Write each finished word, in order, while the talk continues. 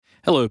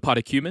Hello,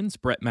 Podocumens.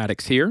 Brett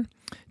Maddox here.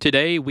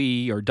 Today,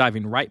 we are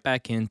diving right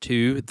back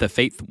into the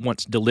Faith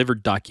Once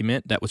Delivered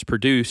document that was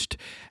produced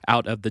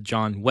out of the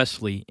John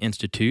Wesley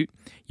Institute.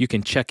 You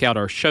can check out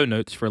our show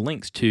notes for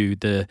links to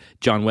the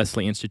John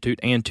Wesley Institute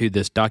and to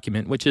this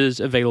document, which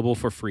is available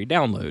for free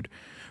download.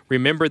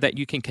 Remember that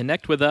you can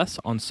connect with us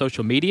on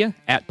social media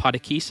at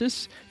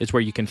Podokesis is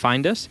where you can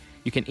find us.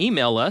 You can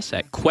email us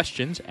at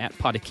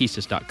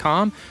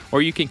questions@podokesis.com,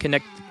 or you can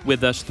connect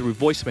with us through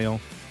voicemail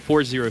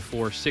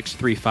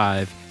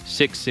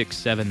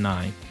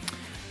 404-635-6679.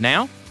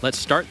 Now, let's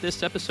start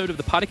this episode of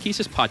the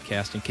Podokesis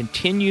podcast and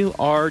continue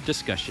our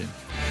discussion.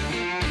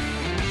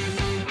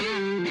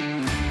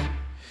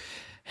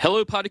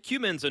 Hello,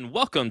 Podocumens, and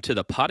welcome to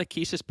the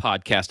Podokesis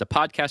podcast, a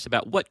podcast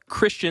about what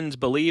Christians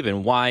believe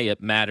and why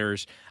it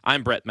matters.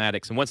 I'm Brett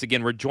Maddox, and once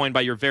again, we're joined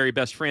by your very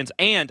best friends,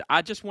 and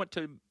I just want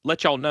to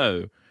let y'all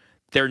know,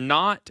 they're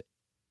not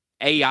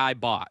AI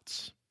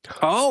bots.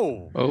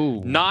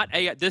 Oh! Not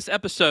AI. This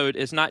episode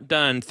is not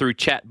done through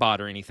chatbot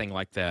or anything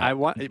like that.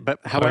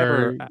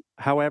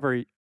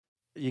 However,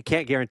 you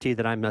can't guarantee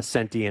that I'm a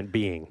sentient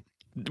being.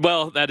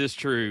 Well, that is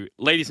true.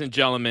 Ladies and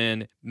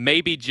gentlemen,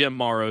 maybe Jim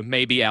Morrow,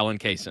 maybe Alan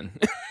Kaysen.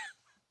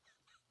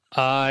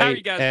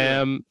 I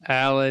am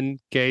Alan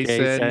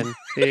Kaysen.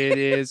 It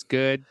is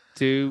good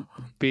to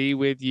be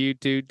with you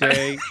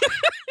today.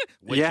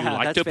 Would you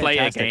like to play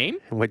a game?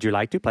 Would you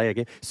like to play a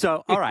game?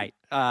 So, all right.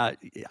 I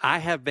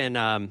have been,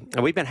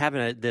 we've been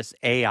having this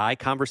AI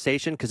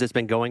conversation because it's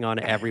been going on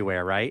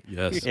everywhere, right?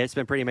 Yes. It's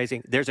been pretty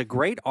amazing. There's a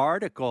great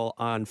article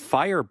on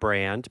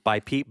Firebrand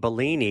by Pete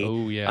Bellini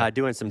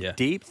doing some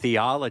deep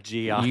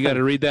theology. You got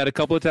to read that a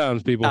couple of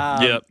times, people.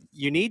 Yep.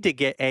 You need to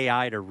get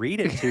AI to read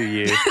it to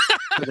you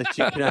so that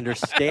you can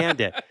understand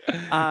it.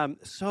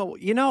 So,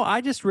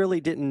 I just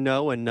really didn't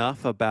know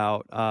enough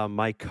about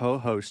my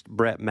co-host,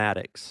 Brett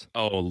Maddox.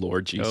 Oh,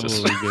 Lord Jesus.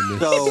 Oh, my goodness.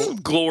 So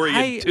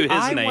Glory to his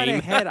I name. went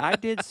ahead. I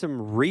did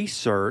some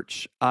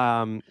research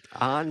on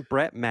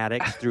Brett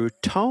Maddox through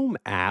Tome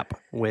app,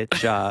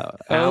 which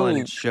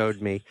Alan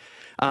showed me.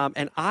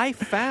 And I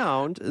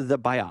found the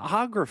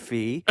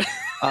biography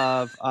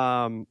of...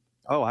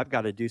 I've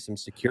got to do some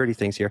security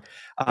things here.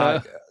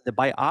 The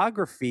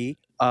biography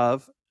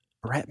of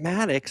Brett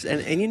Maddox.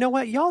 And you know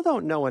what? Y'all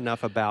don't know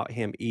enough about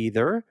him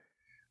either.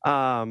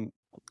 I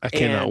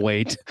cannot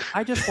wait.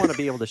 I just want to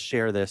be able to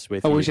share this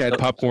with you. I wish I had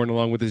popcorn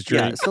along with this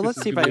drink. Yeah, so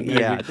let's see if I can.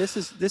 Yeah, this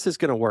is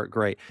going to work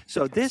great.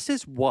 So this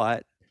is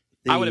what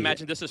I would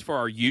imagine this is for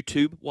our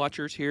YouTube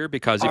watchers here,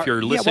 because if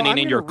you're listening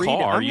in your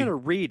car, I'm going to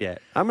read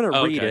it. I'm going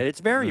to read it. It's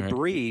very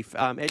brief.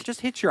 It just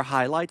hits your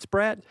highlights,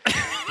 Brett.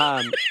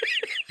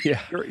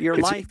 Your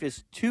life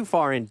is too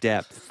far in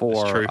depth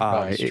for.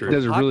 It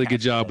does a really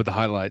good job with the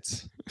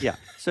highlights. Yeah.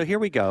 So here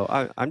we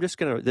go. I'm just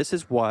going to. This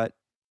is what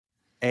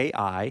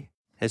AI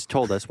has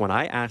told us when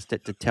I asked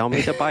it to tell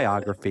me the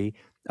biography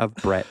of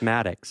Brett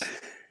Maddox.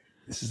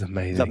 This is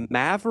amazing. The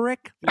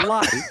Maverick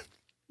Life.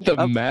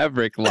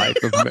 Maverick Life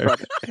of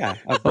Brett.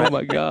 Oh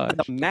my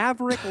God. The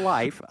Maverick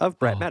Life of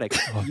Brett Maddox.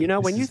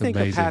 When you think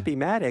of Happy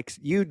Maddox,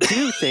 you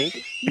do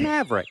think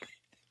Maverick.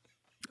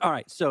 All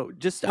right, so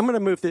I'm going to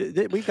move.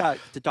 We've got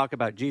to talk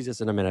about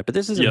Jesus in a minute, but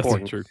this is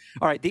important. True.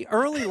 All right, the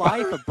early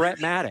life of Brett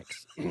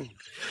Maddox.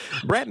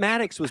 Brett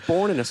Maddox was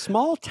born in a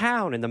small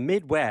town in the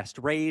Midwest,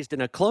 raised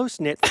in a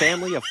close-knit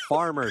family of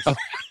farmers.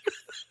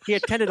 He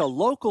attended a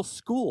local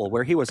school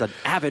where he was an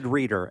avid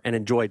reader and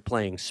enjoyed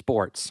playing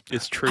sports.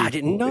 It's true. I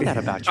didn't know that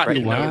about you,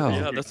 Brett. Wow.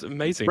 Yeah, that's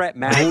amazing. Brett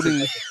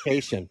Maddox's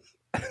education.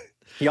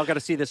 Y'all got to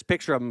see this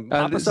picture of him.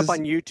 Pop us up on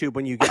YouTube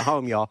when you get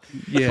home, y'all.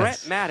 Yes.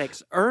 Brett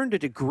Maddox earned a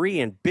degree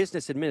in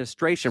business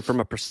administration from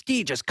a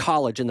prestigious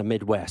college in the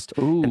Midwest.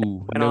 Ooh,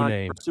 went no on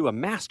name. to pursue a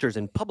master's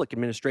in public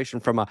administration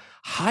from a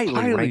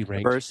highly ranked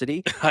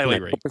university Highly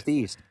in the ranked.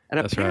 Northeast. And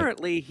That's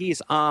apparently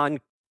he's on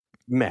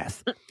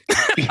meth,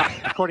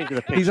 according to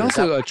the picture. He's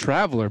also a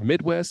traveler,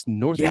 Midwest,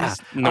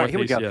 Northeast. All right, here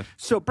we go. Yeah.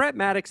 So Brett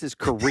Maddox's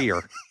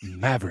career.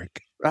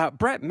 Maverick.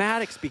 Brett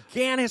Maddox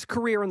began his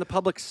career in the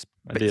public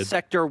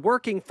sector,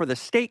 working for the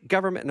state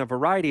government in a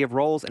variety of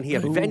roles, and he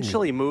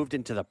eventually moved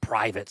into the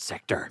private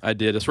sector. I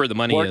did. That's where the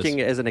money working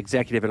is. as an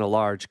executive in a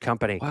large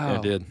company. Wow.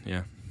 I did,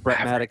 yeah.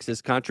 Brett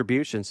Maddox's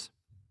contributions.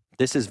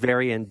 This is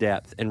very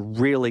in-depth and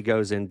really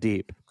goes in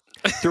deep.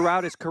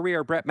 Throughout his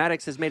career, Brett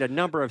Maddox has made a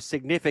number of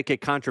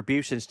significant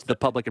contributions to the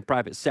public and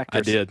private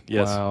sectors. I did,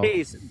 yes. Wow.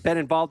 He's been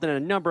involved in a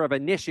number of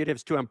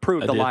initiatives to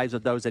improve the lives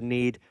of those in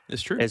need,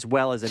 It's true. as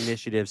well as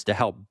initiatives to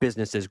help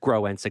businesses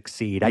grow and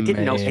succeed. I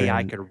didn't know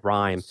AI could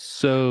rhyme.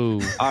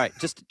 So, All right,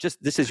 just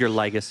this is your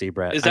legacy,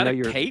 Brett. Is I that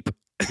know a cape?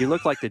 You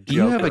look like the Joker.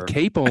 you have a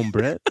cape on,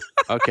 Brett.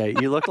 Okay,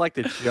 you look like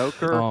the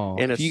Joker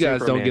in a if you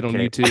guys don't get on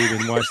Superman cape. YouTube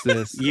and watch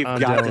this, You've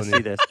I'm got to telling see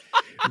you. this.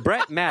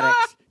 Brett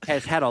Maddox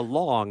has had a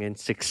long and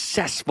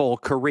successful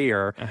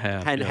career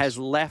and has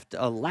left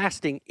a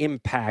lasting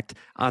impact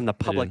on the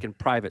public and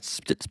private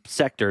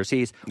sectors.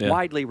 He's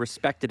widely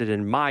respected and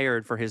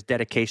admired for his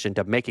dedication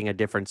to making a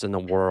difference in the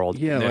world.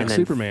 Yeah, like And then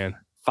Superman.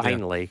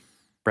 Finally,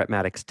 Brett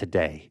Maddox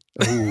today.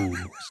 Ooh,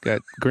 he's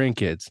got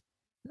grandkids.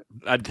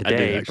 I did,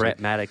 Today, actually. Brett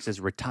Maddox is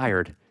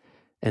retired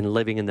and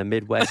living in the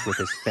Midwest with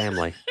his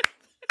family.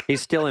 He's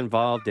still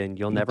involved in,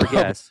 you'll never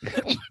guess,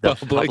 the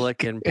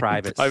public and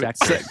private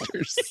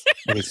sectors.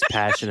 And he's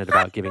passionate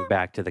about giving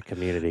back to the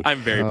community. I'm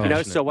very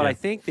passionate. So what I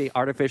think the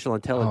artificial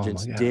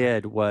intelligence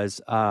did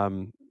was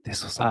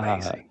this was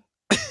amazing.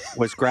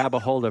 Was grab a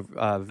hold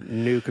of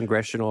new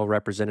Congressional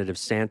Representative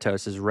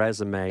Santos's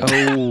resume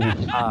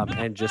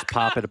and just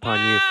pop it upon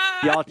you.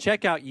 Y'all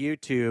check out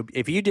YouTube.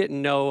 If you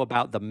didn't know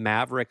about the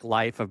maverick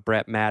life of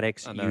Brett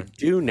Maddox, you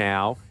do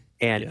now.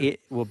 And it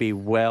will be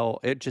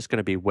it's just going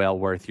to be well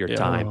worth your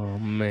time. Oh,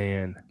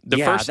 man.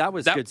 That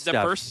was good stuff.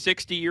 The first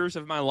 60 years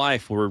of my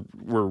life were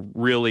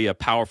really a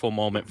powerful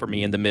moment for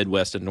me in the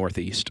Midwest and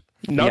Northeast.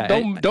 No,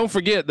 don't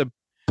forget the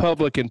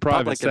public and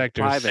private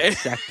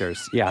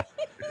sectors. Yeah.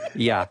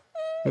 Yeah.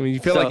 I mean, you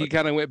feel like you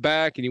kind of went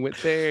back and you went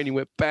there and you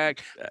went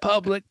back.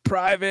 Public,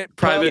 private.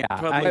 It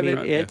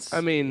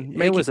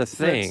was a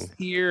thing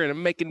here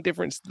and making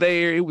difference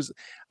there. It was,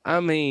 wow.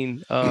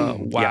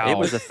 Yeah, it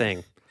was a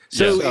thing.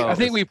 So I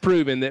think we've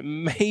proven that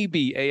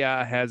maybe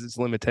AI has its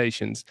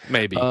limitations.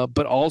 Maybe.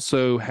 But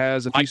also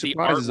has a few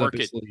surprises up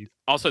its sleeve.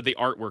 Also, the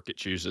artwork it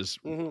chooses.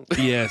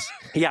 Mm-hmm. Yes.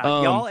 Yeah,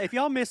 y'all, if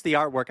y'all missed the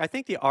artwork, I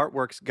think the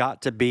artwork's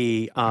got to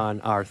be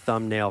on our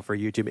thumbnail for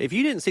YouTube. If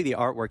you didn't see the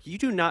artwork, you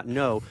do not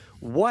know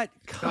what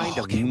kind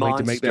of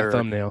monster to make that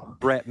thumbnail.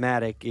 Brett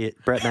Maddox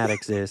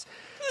is.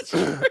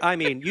 I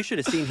mean, you should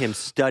have seen him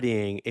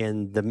studying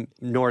in the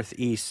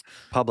Northeast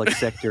public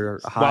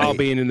sector while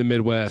being in the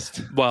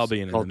Midwest.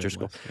 Culture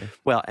school. Yeah.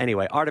 Well,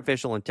 anyway,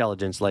 artificial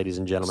intelligence, ladies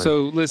and gentlemen.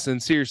 So listen,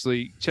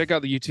 seriously, check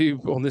out the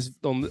YouTube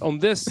on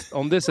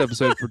this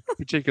episode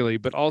particularly,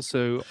 but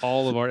also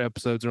all of our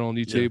episodes are on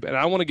YouTube. Yeah. And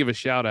I want to give a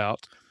shout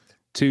out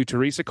to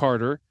Teresa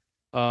Carter.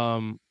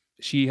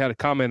 She had a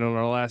comment on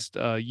our last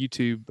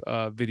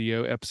YouTube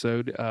video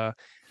episode.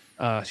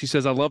 She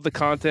says, I love the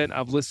content.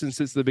 I've listened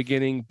since the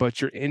beginning, but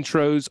your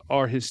intros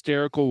are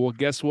hysterical. Well,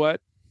 guess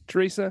what,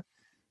 Teresa?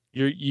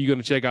 You're going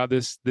to check out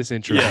this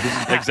intro.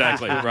 Yeah,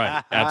 exactly.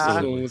 Right.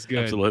 Absolutely. It was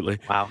good. Absolutely.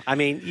 Wow. I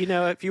mean,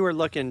 if you were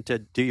looking to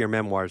do your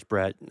memoirs,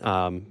 Brett,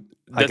 I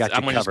got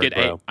you covered,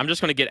 bro. I'm just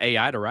going to get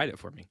AI to write it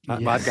for me.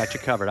 I've got you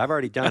covered. I've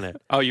already done it.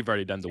 Oh, you've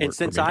already done the work. And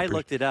since I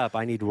looked it up,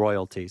 I need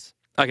royalties.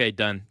 Okay,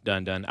 done.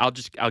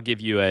 I'll give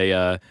you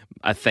a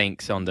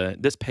thanks on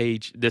this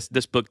page, this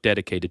book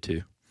dedicated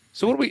to.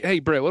 So hey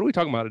Brett, what are we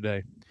talking about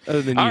today?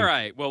 Other than all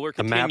right, well we're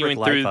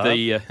continuing through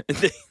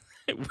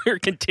we're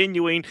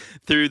continuing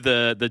through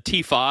the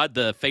TFOD,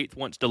 the Faith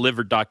Once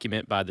Delivered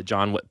document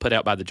put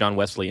out by the John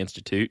Wesley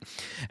Institute,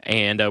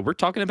 and we're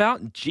talking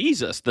about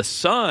Jesus, the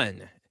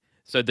Son.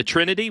 So the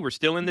Trinity, we're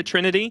still in the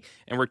Trinity,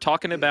 and we're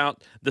talking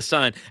about the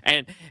Son.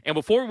 And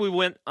before we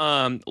went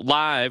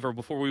live, or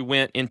before we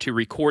went into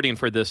recording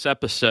for this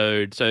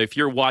episode, so if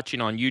you're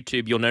watching on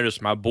YouTube, you'll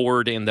notice my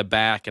board in the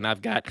back, and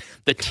I've got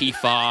the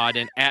TFOD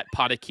and at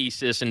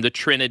Podokesis and the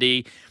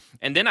Trinity.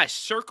 And then I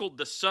circled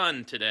the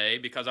Son today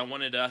because I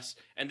wanted us,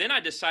 and then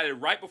I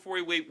decided right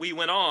before we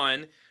went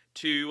on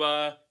to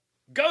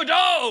go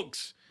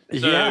Dogs!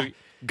 So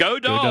go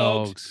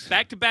Dogs,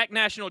 back-to-back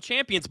national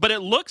champions, but it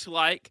looks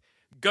like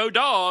Go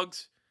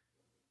Dogs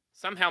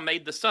somehow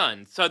made the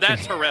Sun. So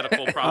that's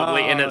heretical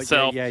probably in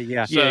itself.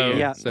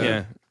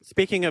 Yeah.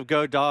 Speaking of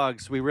Go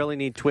Dogs, we really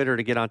need Twitter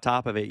to get on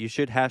top of it. You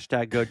should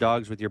hashtag Go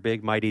Dogs with your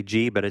big mighty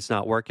G, but it's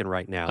not working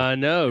right now. I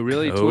know,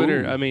 really,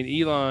 Twitter. I mean,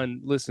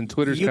 Elon, listen,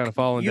 Twitter's kind of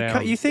falling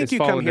down. You think you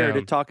come here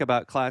to talk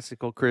about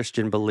classical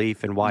Christian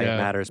belief and why it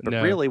matters, but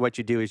really what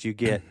you do is you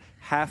get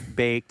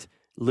half-baked,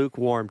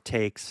 lukewarm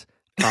takes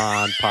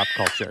on pop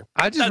culture.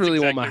 I just really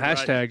want my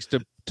hashtags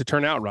to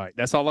turn out right.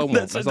 That's all I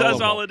want. That's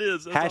all it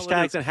is.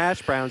 Hashtags and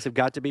hash browns have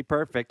got to be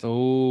perfect.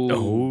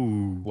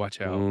 Oh, watch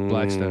out,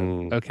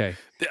 Blackstone. Okay.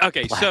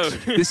 So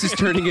this is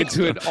turning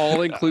into an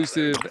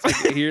all-inclusive.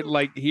 Here,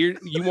 what do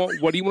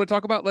you want to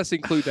talk about? Let's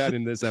include that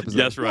in this episode.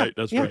 That's right.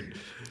 That's right.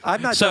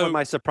 I'm not done with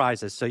my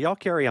surprises, so y'all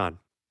carry on.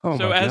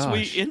 So as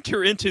we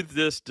enter into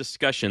this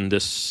discussion,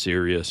 this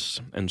serious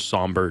and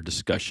somber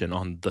discussion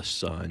on the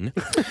Son,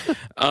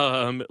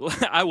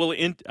 I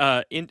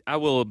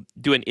will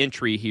do an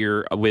entry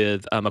here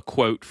with a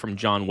quote from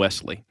John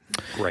Wesley.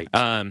 Great.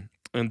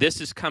 And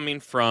this is coming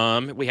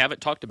from, we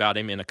haven't talked about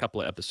him in a couple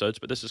of episodes,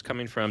 but this is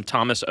coming from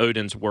Thomas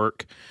Oden's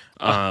work.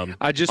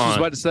 I just was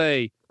about to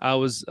say, I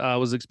was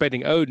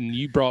expecting Oden.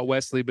 You brought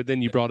Wesley, but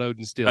then you brought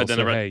Oden still.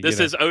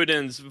 This is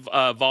Oden's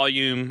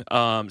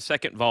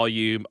second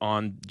volume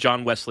on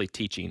John Wesley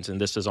teachings, and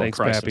this is on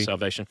Christ and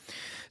salvation.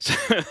 So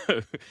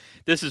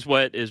this is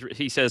what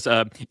he says,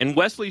 in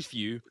Wesley's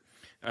view,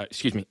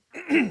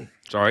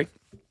 sorry.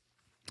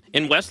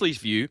 In Wesley's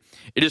view,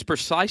 it is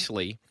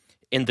precisely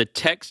in the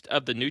text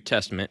of the New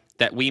Testament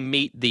that we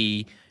meet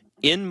the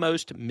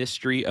inmost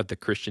mystery of the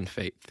Christian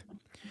faith,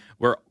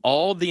 where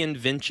all the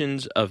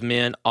inventions of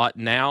men ought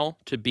now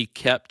to be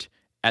kept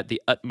at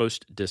the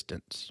utmost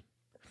distance,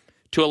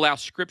 to allow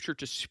Scripture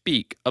to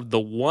speak of the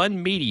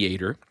one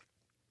mediator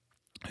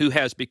who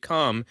has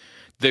become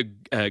the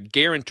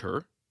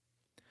guarantor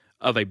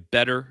of a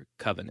better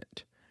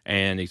covenant.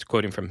 And he's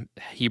quoting from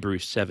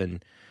Hebrews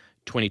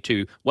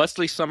 7:22.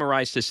 Wesley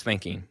summarized his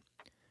thinking,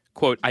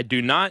 quote, "I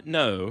do not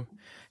know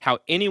how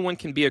anyone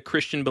can be a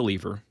Christian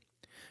believer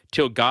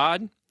till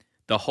God,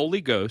 the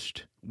Holy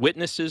Ghost,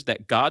 witnesses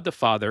that God the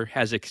Father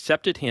has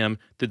accepted him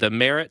through the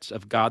merits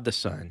of God the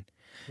Son.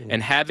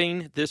 And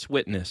having this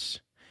witness,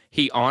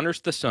 he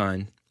honors the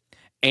Son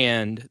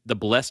and the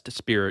blessed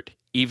Spirit,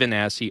 even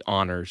as he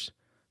honors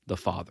the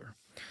Father."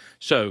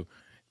 So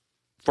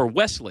for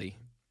Wesley,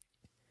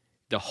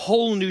 the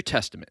whole New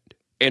Testament,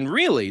 and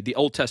really the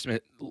Old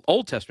Testament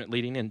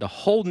leading in, the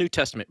whole New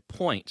Testament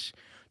points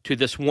to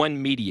this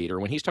one mediator.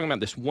 When he's talking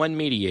about this one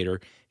mediator,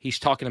 he's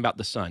talking about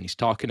the Son. He's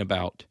talking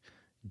about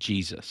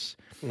Jesus.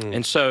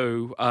 And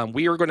so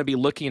we are going to be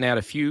looking at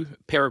a few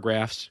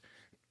paragraphs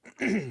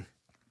in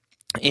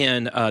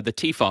the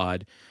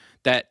TFOD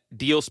that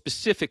deal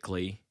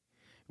specifically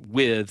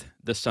with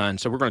the Son.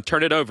 So we're going to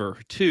turn it over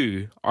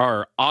to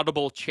our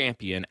audible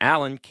champion,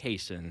 Alan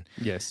Kaysen,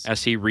 Yes.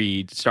 as he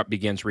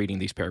begins reading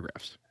these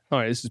paragraphs. All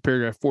right, this is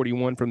paragraph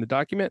 41 from the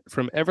document.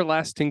 From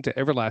everlasting to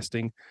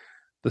everlasting,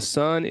 the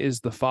Son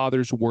is the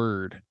Father's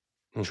word.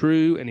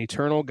 True and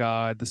eternal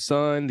God, the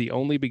Son, the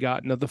only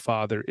begotten of the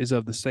Father, is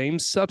of the same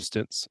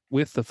substance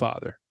with the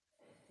Father.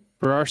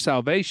 For our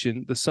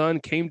salvation, the Son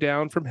came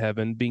down from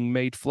heaven, being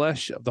made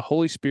flesh of the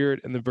Holy Spirit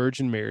and the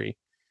Virgin Mary.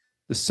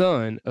 The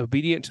Son,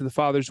 obedient to the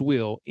Father's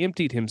will,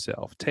 emptied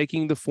himself,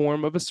 taking the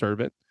form of a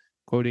servant,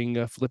 quoting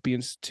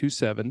Philippians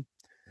 2:7.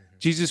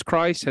 Jesus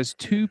Christ has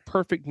two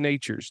perfect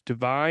natures,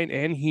 divine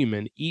and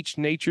human, each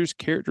nature's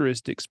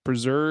characteristics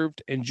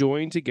preserved and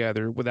joined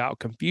together without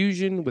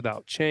confusion,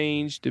 without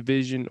change,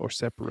 division, or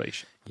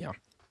separation. Yeah.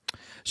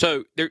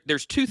 So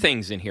there's two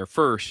things in here.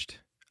 First,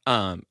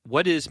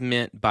 what is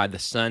meant by the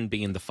Son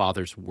being the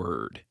Father's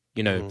word?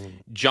 You know,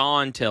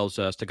 John tells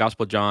us, the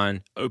Gospel of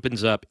John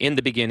opens up, in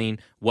the beginning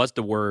was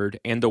the Word,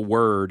 and the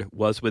Word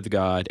was with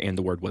God, and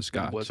the Word was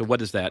God. So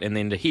what is that? And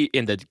then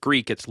in the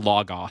Greek, it's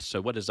logos. So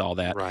what is all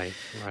that? Right.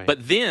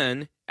 But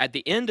then at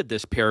the end of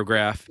this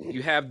paragraph,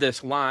 you have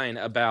this line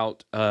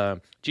about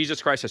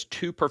Jesus Christ has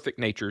two perfect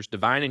natures,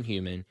 divine and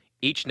human,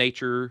 each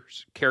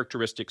nature's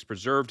characteristics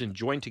preserved and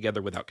joined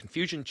together without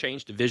confusion,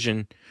 change,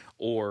 division,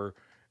 or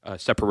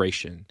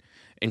separation.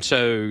 And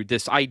so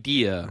this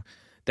idea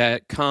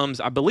that comes,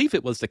 I believe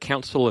it was the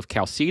Council of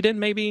Chalcedon,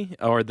 maybe,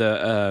 or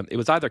it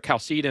was either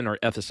Chalcedon or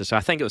Ephesus. I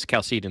think it was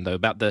Chalcedon, though,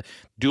 about the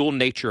dual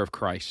nature of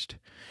Christ.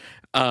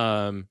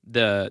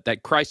 That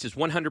Christ is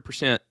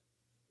 100%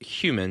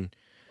 human,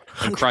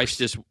 and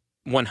Christ is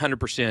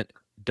 100%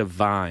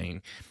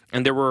 divine.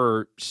 And there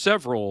were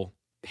several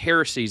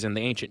heresies in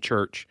the ancient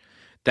church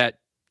that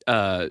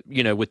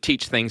would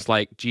teach things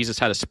like Jesus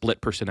had a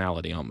split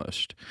personality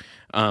almost,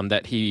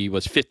 that he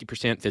was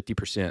 50%,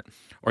 50%,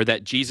 or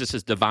that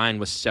Jesus' divine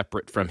was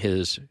separate from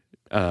his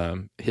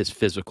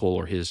physical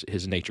or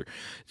his nature,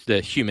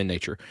 the human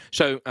nature.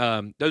 So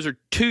those are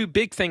two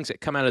big things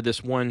that come out of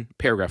this one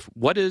paragraph.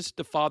 What is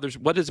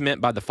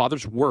meant by the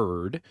Father's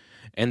word,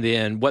 and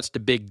then what's the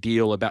big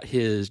deal about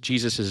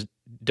Jesus's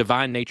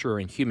divine nature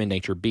and human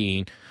nature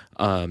being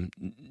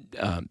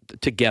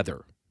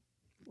together?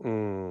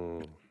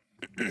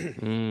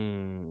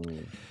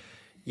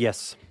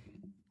 Yes.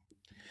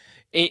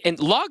 And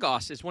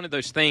logos is one of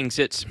those things.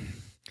 It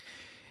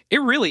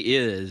really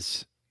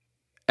is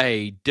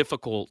a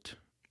difficult,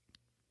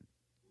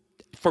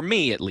 for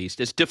me at least,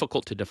 it's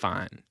difficult to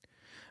define.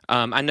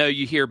 I know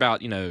you hear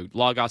about,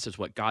 logos is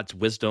what God's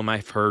wisdom.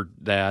 I've heard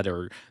that,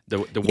 or the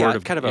word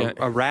of kind of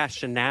a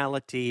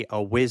rationality,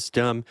 a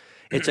wisdom.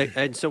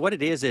 And so what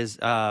it is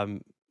the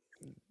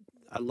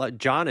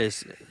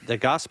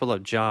Gospel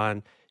of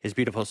John is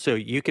beautiful. So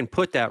you can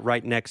put that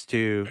right next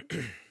to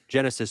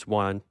Genesis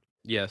 1.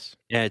 Yes.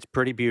 And it's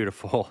pretty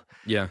beautiful.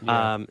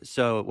 Yeah.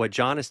 So what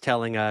John is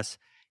telling us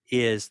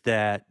is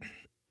that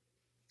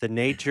the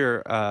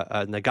nature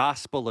and the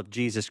gospel of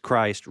Jesus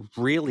Christ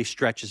really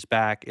stretches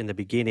back in the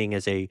beginning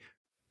as a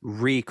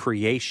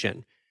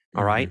recreation.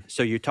 All right.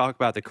 So you talk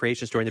about the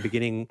creation story in the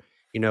beginning,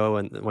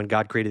 when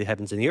God created the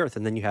heavens and the earth,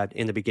 and then you had,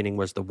 in the beginning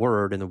was the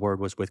Word, and the Word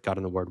was with God,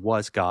 and the Word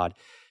was God,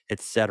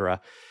 etc.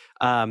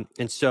 And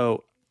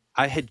so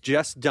I had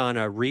just done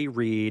a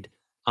reread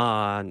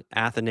on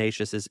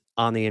Athanasius's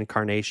On the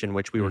Incarnation,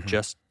 which we were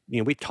just,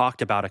 we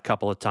talked about a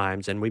couple of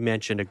times, and we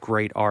mentioned a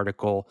great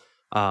article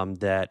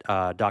that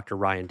Dr.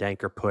 Ryan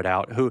Danker put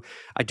out, who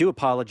I do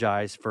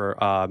apologize for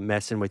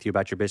messing with you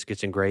about your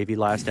biscuits and gravy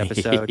last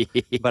episode,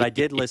 but I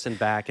did listen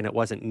back, and it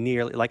wasn't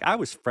nearly, like, I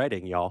was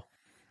fretting, y'all.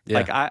 Yeah.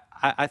 Like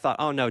I thought,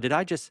 oh no,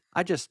 I just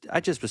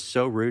was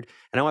so rude,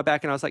 and I went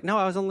back and I was like, no,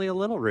 I was only a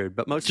little rude,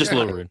 but most just a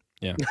little rude,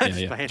 yeah,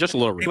 just a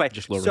little rude. Anyway,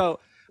 just a little rude.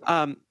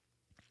 So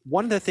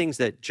one of the things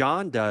that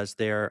John does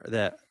there,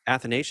 that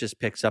Athanasius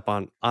picks up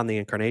on the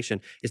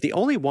Incarnation, is the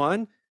only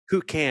one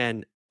who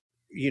can,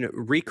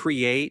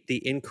 recreate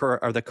the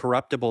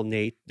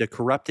the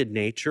corrupted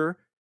nature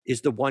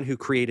is the one who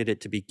created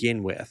it to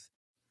begin with,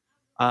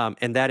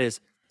 and that is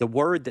the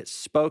word that's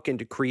spoken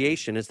to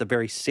creation is the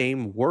very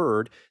same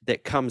word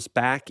that comes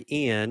back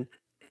in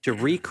to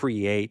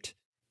recreate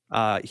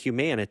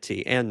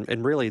humanity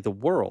and really the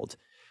world,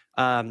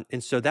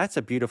 and so that's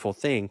a beautiful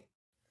thing.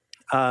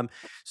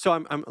 So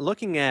I'm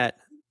looking at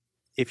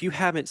if you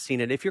haven't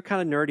seen it, if you're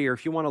kind of nerdy, or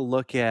if you want to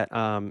look at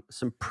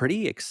some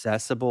pretty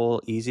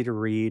accessible, easy to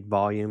read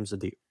volumes of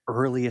the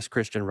earliest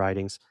Christian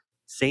writings,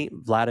 St.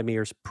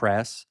 Vladimir's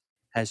Press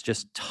has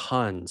just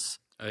tons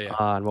Oh yeah.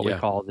 on what we Yeah.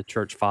 call the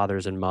church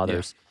fathers and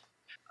mothers.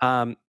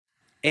 And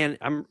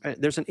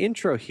there's an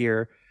intro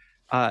here.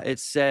 It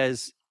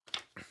says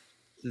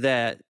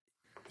that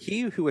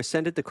he who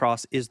ascended the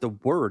cross is the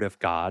Word of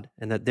God,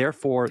 and that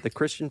therefore the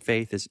Christian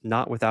faith is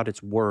not without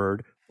its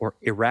word or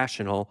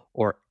irrational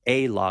or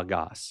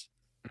alogos.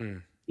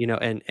 Mm. You know,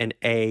 and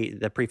a,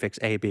 the prefix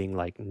a being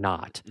like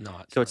not.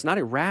 Not. So it's not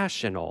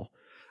irrational.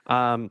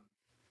 And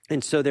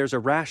so there's a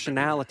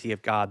rationality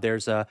of God.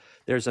 There's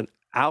an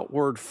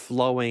outward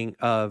flowing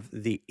of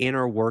the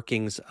inner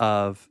workings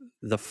of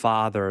the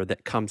Father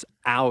that comes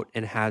out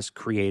and has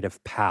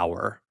creative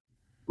power,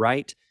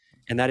 right?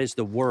 And that is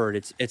the Word.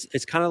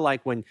 It's kind of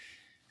like when,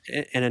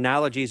 and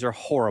analogies are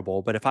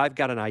horrible, but if I've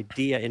got an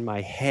idea in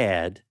my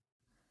head,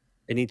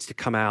 it needs to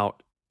come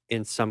out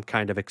in some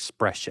kind of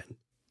expression.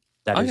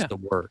 That Oh, is yeah. the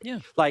Word. Yeah.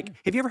 Like,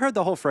 have you ever heard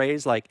the whole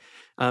phrase, like,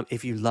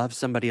 if you love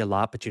somebody a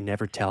lot, but you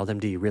never tell them,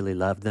 do you really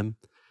love them?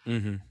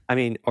 Mm-hmm. I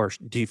mean, or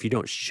if you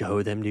don't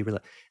show them, do you really?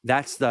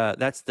 That's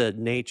the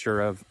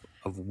nature of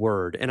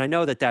Word. And I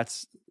know that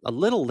that's a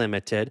little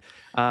limited,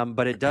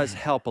 but it does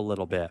help a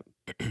little bit.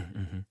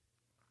 Mm-hmm.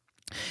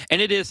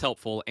 And it is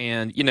helpful.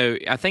 And,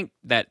 I think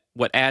that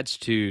what adds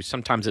to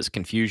sometimes its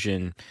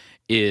confusion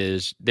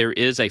is there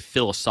is a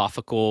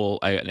philosophical,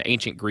 an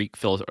ancient Greek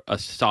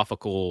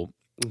philosophical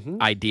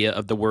idea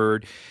of the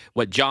word.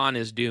 What John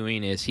is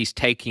doing is he's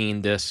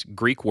taking this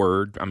Greek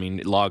word,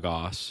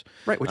 logos.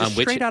 Right, which is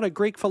straight out of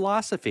Greek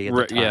philosophy at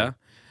the time.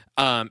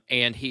 Yeah.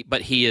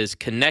 But he is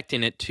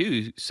connecting it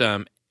to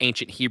some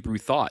ancient Hebrew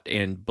thought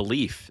and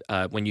belief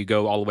when you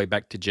go all the way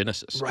back to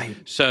Genesis. Right.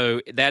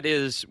 So that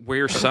is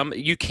where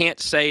you can't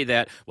say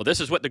that, well,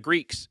 this is what the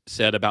Greeks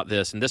said about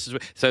this, and this is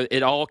so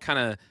it all kind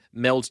of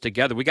melds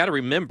together. We got to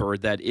remember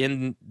that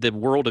in the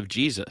world of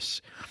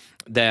Jesus,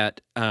 that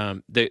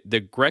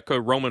the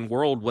Greco-Roman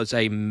world was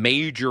a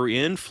major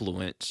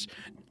influence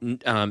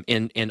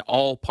in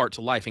all parts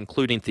of life,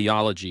 including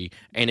theology,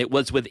 and it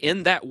was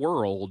within that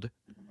world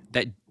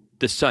that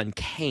the Son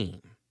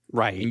came.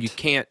 Right. And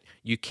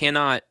you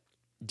cannot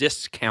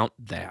discount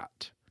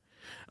that.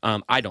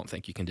 I don't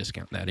think you can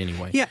discount that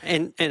anyway. Yeah,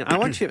 and I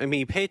want you,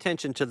 you pay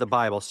attention to the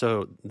Bible.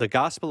 So the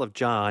Gospel of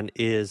John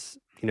is,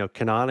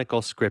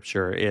 canonical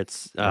scripture.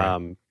 It's,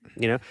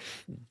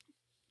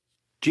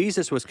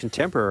 Jesus was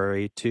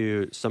contemporary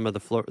to some of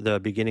the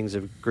beginnings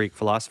of Greek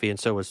philosophy, and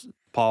so was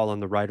Paul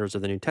and the writers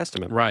of the New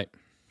Testament. Right.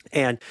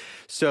 And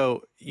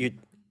so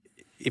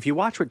if you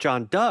watch what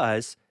John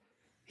does,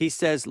 he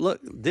says,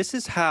 look, this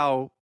is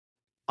how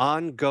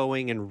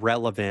ongoing and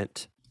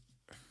relevant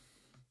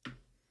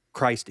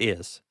Christ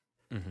is.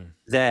 Mm-hmm.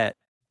 That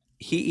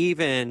he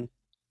even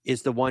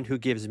is the one who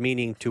gives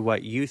meaning to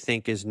what you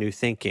think is new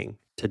thinking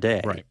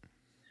today. Right.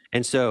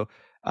 And so,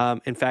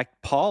 in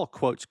fact, Paul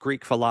quotes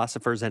Greek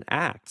philosophers in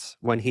Acts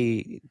when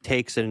he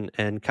takes and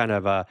kind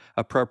of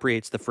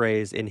appropriates the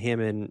phrase "in him,"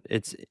 and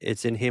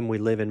it's in him we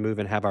live and move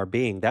and have our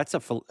being. That's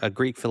a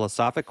Greek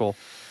philosophical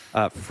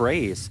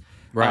phrase.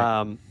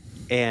 Right.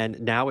 And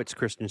now it's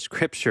Christian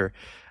scripture,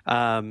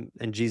 and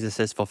Jesus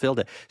has fulfilled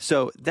it.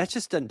 So that's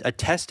just a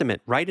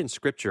testament right in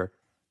scripture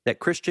that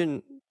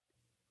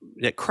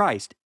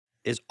Christ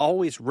is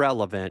always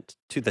relevant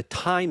to the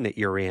time that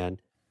you're in,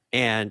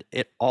 and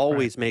it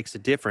always makes a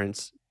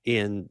difference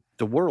in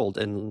the world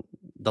and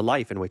the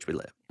life in which we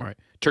live. Right.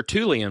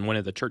 Tertullian, one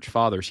of the church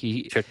fathers,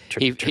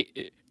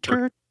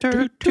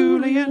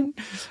 Tertullian.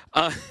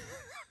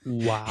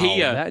 Wow,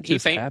 that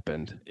just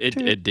happened.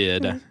 It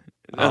did.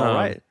 All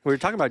right. We were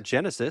talking about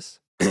Genesis.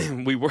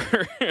 We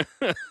were.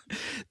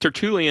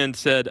 Tertullian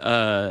said,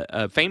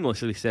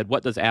 famously said,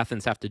 "What does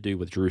Athens have to do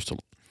with Jerusalem?"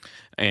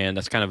 And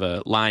that's kind of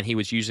a line he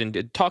was using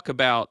to talk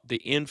about the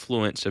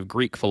influence of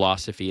Greek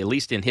philosophy, at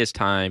least in his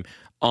time,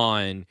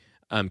 on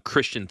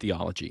Christian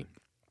theology.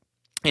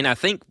 And I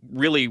think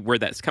really where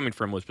that's coming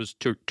from was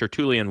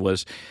Tertullian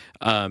was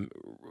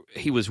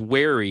he was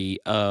wary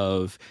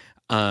of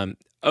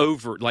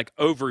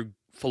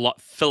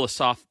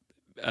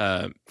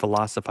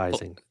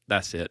philosophizing.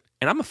 That's it.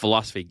 And I'm a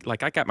philosophy,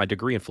 I got my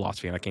degree in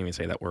philosophy, and I can't even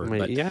say that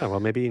word. Yeah, well,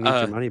 maybe you need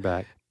your money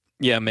back.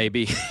 Yeah,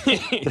 maybe.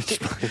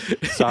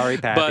 Sorry,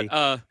 Pappy.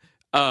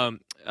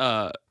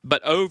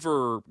 But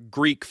over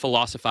Greek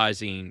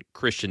philosophizing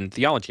Christian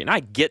theology, and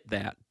I get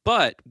that.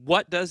 But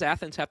what does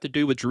Athens have to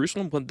do with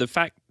Jerusalem? Well,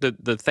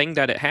 the thing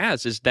that it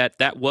has is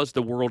that was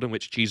the world in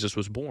which Jesus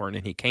was born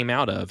and he came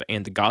out of,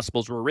 and the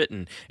Gospels were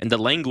written, and the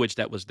language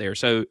that was there.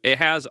 So it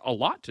has a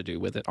lot to do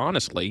with it,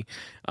 honestly.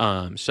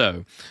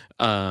 So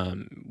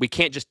we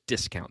can't just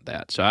discount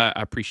that. So I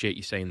appreciate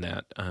you saying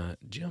that,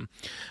 Jim.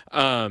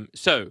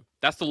 So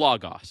that's the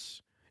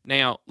Logos.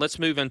 Now, let's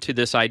move into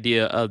this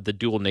idea of the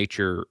dual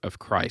nature of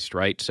Christ,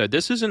 right? So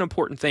this is an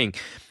important thing.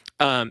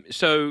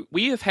 So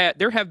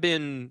there have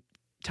been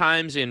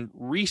times in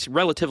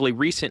relatively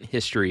recent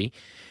history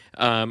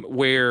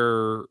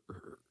where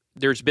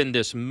there's been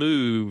this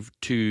move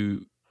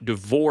to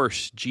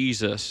divorce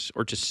Jesus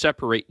or to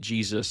separate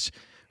Jesus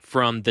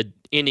from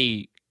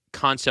any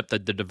concept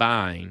of the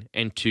divine,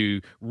 and to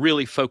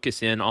really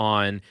focus in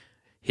on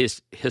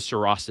his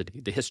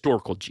historicity, the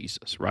historical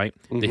Jesus, right?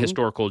 The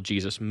historical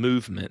Jesus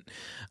movement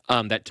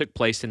that took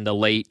place in the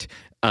late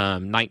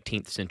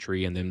 19th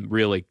century and then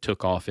really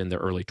took off in the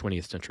early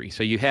 20th century.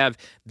 So you have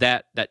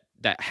that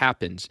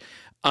happens.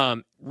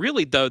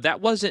 Really, though,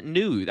 that wasn't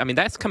new. I mean,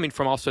 that's coming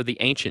from also the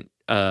ancient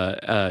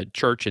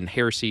church and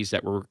heresies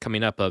that were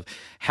coming up of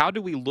how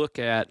do we look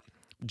at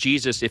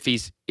Jesus if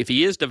he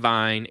is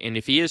divine and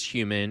if he is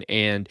human,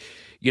 and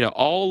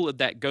all of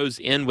that goes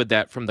in with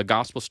that from the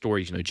gospel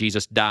stories,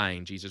 Jesus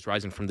dying, Jesus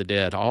rising from the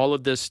dead, all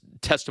of this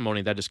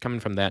testimony that is coming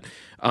from that.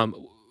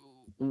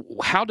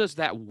 How does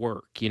that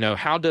work?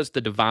 How does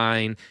the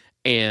divine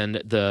and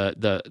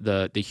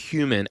the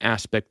human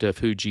aspect of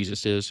who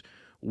Jesus is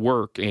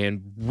work?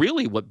 And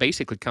really what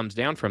basically comes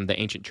down from the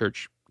ancient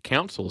church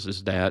councils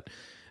is that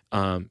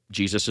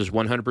Jesus is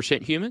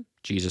 100% human,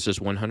 Jesus is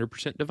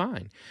 100%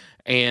 divine.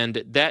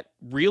 And that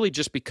really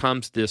just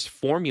becomes this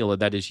formula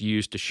that is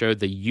used to show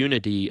the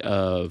unity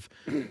of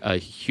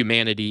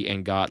humanity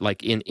and God,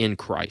 like in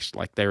Christ.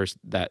 Like there's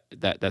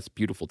that's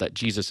beautiful, that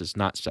Jesus is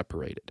not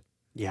separated.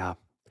 Yeah.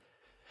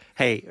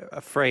 Hey, a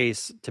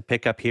phrase to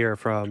pick up here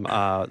from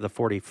the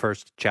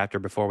 41st chapter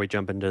before we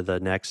jump into the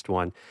next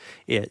one.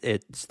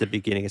 It's the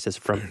beginning. It says,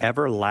 from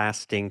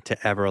everlasting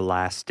to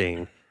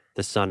everlasting,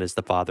 the Son is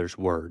the Father's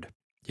word.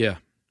 Yeah.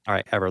 All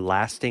right,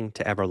 everlasting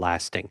to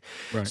everlasting.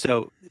 Right.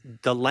 So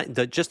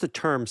just the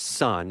term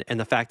Son and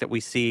the fact that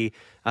we see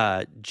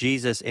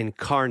Jesus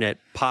incarnate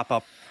pop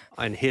up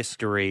in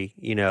history,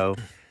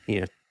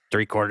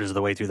 3/4 of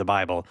the way through the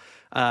Bible,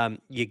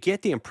 you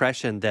get the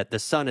impression that the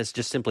Son is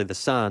just simply the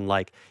Son.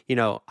 Like,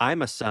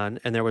 I'm a son,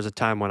 and there was a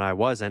time when I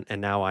wasn't,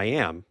 and now I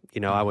am.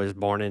 I was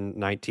born in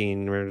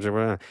 19,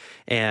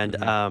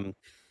 and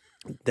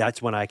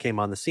that's when I came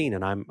on the scene,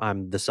 and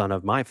I'm the son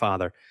of my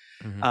Father.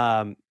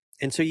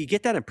 And so you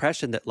get that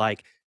impression that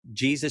like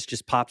Jesus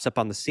just pops up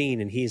on the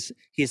scene, and he's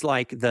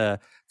like the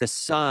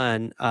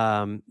son,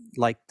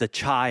 like the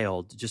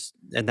child,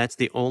 and that's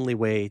the only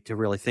way to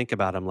really think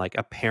about him, like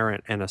a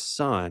parent and a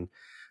son.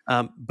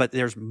 But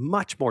there's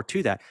much more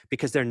to that,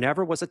 because there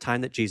never was a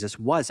time that Jesus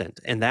wasn't,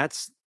 and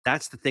that's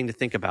the thing to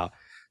think about.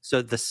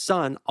 So the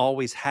Son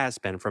always has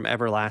been from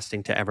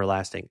everlasting to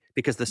everlasting,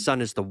 because the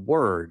Son is the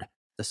Word.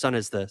 The Son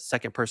is the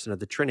second person of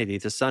the Trinity.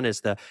 The Son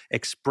is the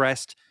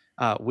expressed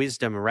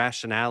wisdom,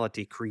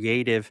 rationality,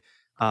 creative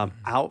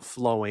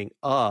outflowing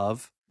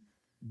of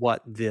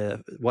what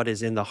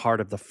is in the heart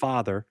of the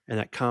Father, and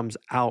that comes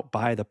out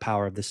by the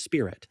power of the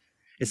Spirit.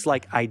 It's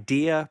like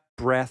idea,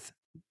 breath,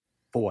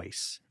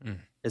 voice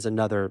is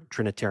another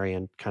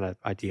Trinitarian kind of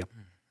idea.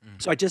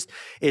 So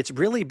it's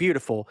really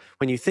beautiful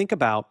when you think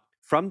about,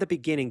 from the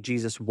beginning,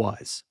 Jesus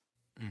was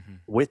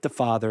with the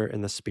Father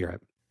and the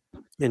Spirit.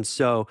 And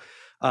so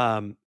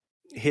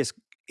his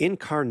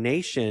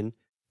incarnation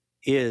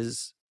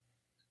is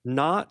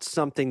not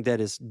something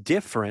that is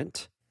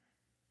different.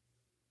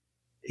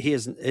 He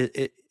is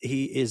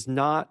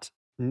not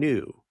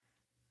new.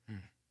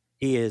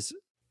 He is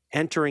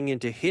entering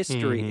into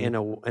history in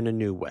a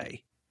new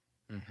way.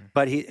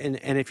 But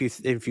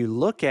if you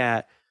look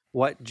at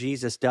what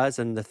Jesus does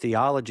in the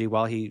theology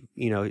while he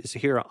is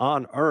here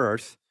on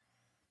earth,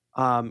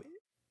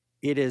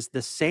 it is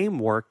the same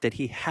work that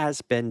he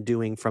has been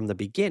doing from the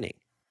beginning,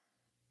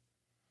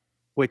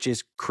 which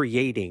is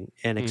creating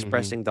and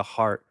expressing the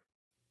heart,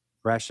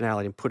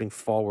 rationality, and putting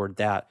forward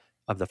that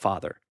of the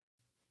Father.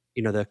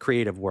 The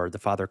creative word, the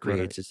Father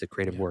creates, is the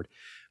creative word.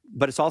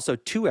 But it's also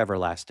too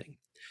everlasting.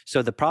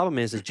 So the problem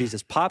is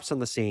Jesus pops on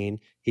the scene,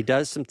 he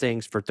does some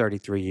things for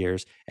 33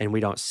 years, and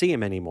we don't see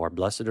him anymore.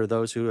 Blessed are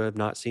those who have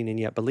not seen and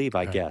yet believe,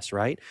 I guess,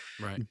 right?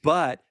 Right.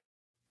 But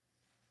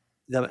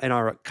in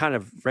our kind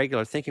of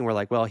regular thinking, we're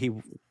like, well, he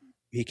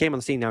came on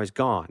the scene, now he's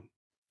gone.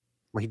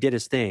 Well, he did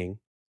his thing,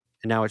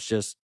 and now it's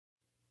just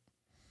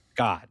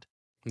God.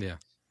 Yeah.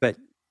 But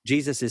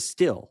Jesus is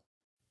still,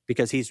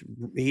 because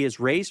he is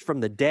raised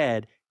from the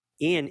dead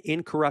in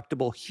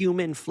incorruptible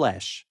human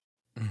flesh.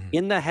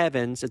 In the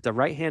heavens, at the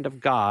right hand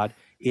of God,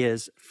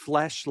 is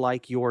flesh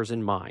like yours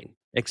and mine,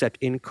 except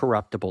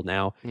incorruptible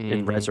now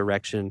in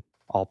resurrection,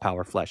 all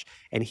power flesh.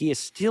 And he is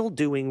still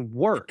doing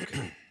work,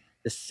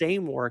 the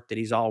same work that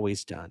he's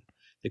always done,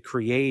 the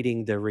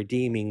creating, the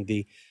redeeming,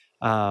 the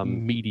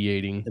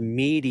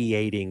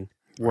mediating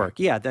work.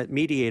 Yeah, that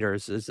mediator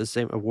is the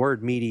same. A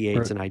word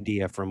mediates an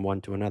idea from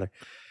one to another.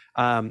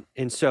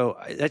 And so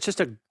that's just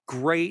a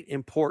great,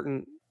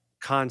 important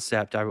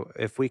concept.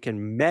 If we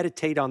can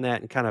meditate on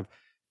that and kind of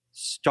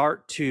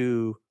start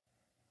to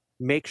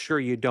make sure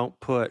you don't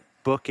put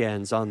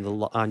bookends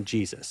on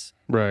Jesus.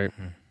 Right.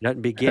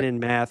 Doesn't begin in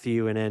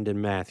Matthew and end in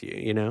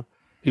Matthew,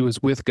 He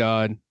was with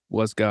God,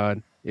 was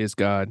God, is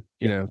God,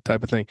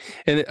 type of thing.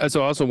 And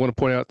so I also want to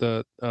point out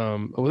I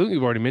think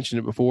we've already mentioned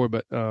it before,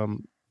 but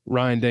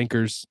Ryan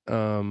Danker's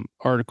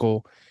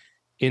article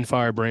in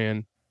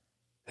Firebrand,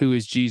 Who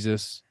is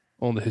Jesus,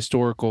 on the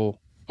historical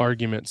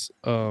arguments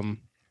of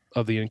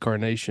the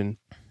incarnation.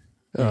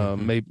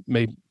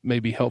 may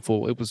be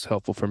helpful. It was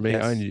helpful for me.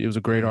 Yes. It was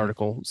a great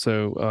article.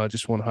 So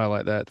just want to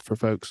highlight that for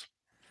folks.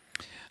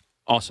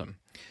 Awesome.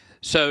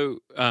 So,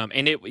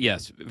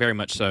 yes, very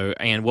much so,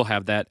 and we'll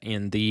have that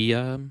in the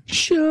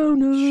Show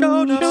notes.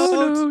 Show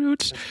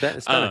notes.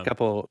 It's been a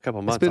couple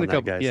months on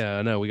that, guys. Yeah,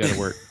 I know. We got to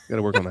work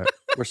on that.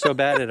 We're so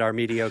bad at our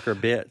mediocre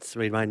bits.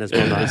 We might as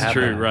well not That's have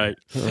true, that. right?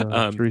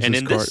 Teresa's And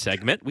in cart. this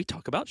segment, we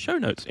talk about show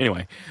notes.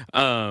 Anyway,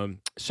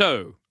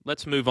 so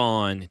let's move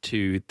on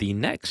to the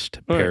next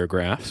All right.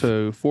 paragraph.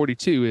 So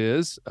 42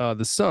 is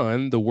the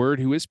Son, the Word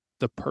who is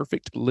the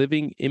perfect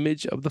living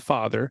image of the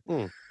Father,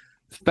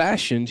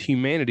 fashioned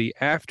humanity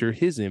after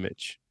his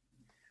image.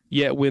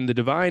 Yet when the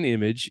divine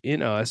image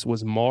in us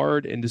was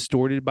marred and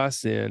distorted by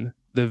sin,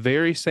 the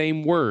very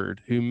same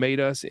Word who made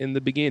us in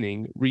the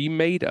beginning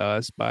remade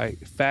us by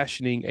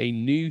fashioning a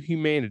new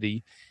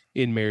humanity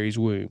in Mary's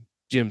womb.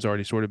 Jim's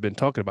already sort of been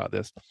talking about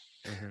this.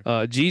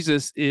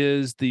 Jesus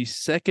is the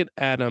second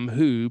Adam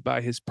who, by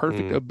his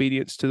perfect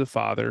obedience to the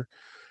Father,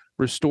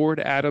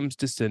 restored Adam's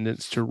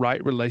descendants to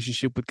right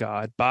relationship with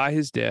God by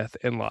his death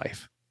and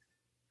life.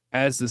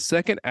 As the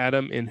second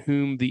Adam in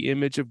whom the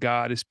image of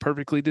God is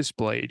perfectly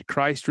displayed,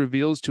 Christ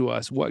reveals to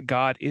us what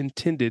God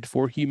intended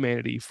for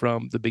humanity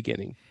from the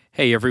beginning.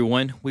 Hey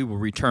everyone, we will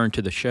return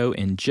to the show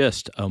in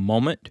just a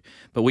moment,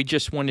 but we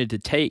just wanted to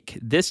take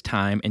this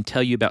time and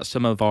tell you about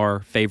some of our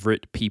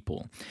favorite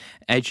people.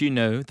 As you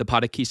know, the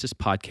Podakesis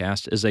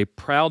Podcast is a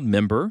proud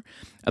member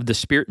of the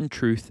Spirit and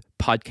Truth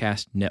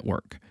Podcast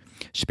Network.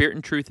 Spirit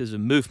and Truth is a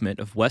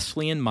movement of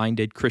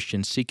Wesleyan-minded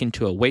Christians seeking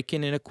to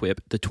awaken and equip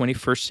the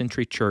 21st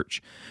century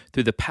church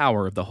through the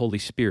power of the Holy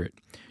Spirit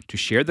to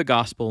share the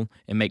gospel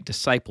and make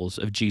disciples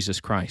of Jesus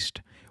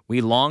Christ.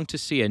 We long to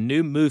see a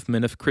new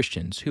movement of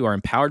Christians who are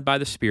empowered by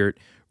the Spirit,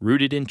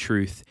 rooted in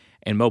truth,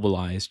 and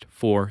mobilized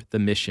for the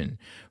mission.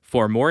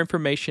 For more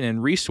information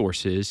and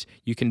resources,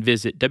 you can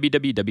visit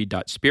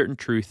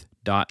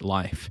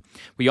www.spiritandtruth.life.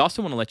 We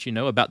also want to let you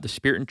know about the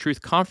Spirit and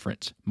Truth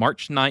Conference,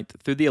 March 9th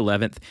through the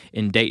 11th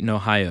in Dayton,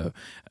 Ohio.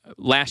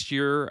 Last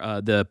year,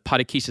 the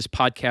Podakesis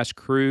podcast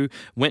crew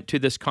went to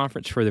this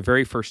conference for the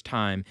very first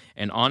time,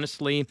 and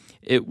honestly,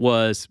 it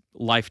was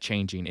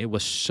life-changing. It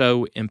was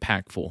so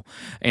impactful.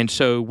 And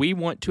so we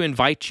want to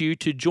invite you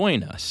to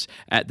join us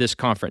at this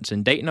conference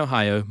in Dayton,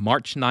 Ohio,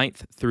 March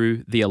 9th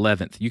through the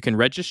 11th. You can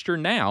register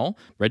now.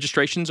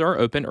 Registrations are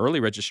open, early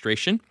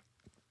registration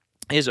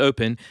is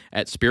open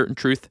at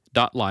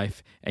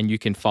spiritandtruth.life, and you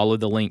can follow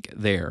the link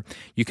there.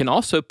 You can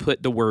also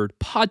put the word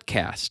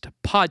podcast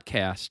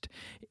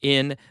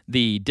in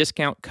the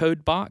discount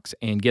code box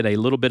and get a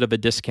little bit of a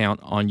discount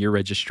on your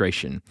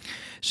registration.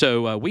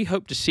 So we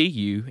hope to see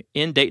you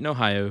in Dayton,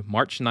 Ohio,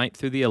 March 9th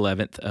through the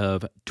 11th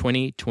of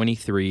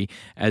 2023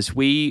 as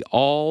we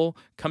all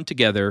come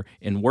together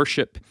in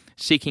worship,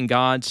 seeking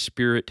God's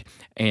Spirit,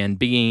 and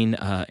being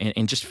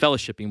and just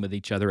fellowshipping with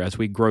each other as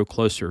we grow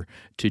closer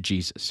to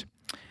Jesus.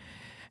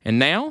 And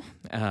now,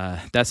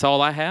 that's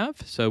all I have.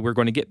 So we're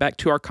going to get back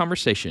to our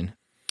conversation.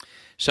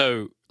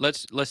 So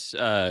let's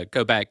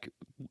go back.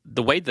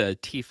 The way the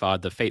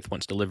TFOD, the Faith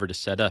Once Delivered, is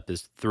set up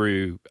is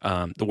through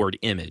the word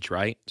image,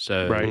 right?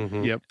 So Right.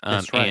 Yep.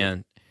 That's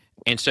right.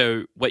 And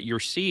so what you're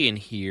seeing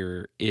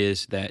here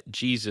is that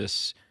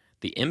Jesus,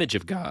 the image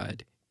of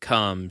God,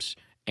 comes,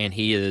 and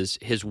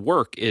his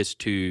work is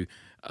to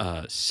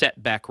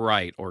set back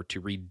right or to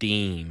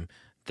redeem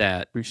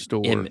that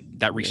Restore.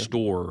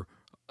 restore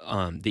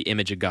the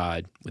image of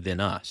God within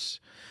us.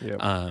 Yep.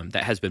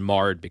 That has been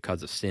marred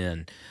because of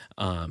sin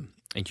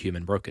and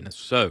human brokenness.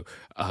 So,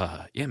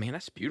 man,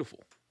 that's beautiful.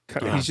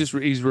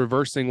 He's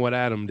reversing what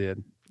Adam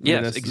did.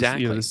 Yes, that's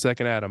exactly. The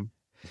second Adam.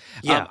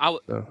 Yeah.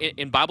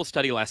 In Bible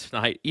study last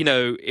night,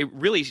 it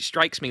really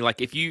strikes me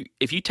like if you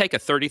take a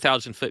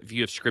 30,000-foot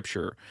view of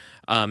Scripture,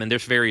 and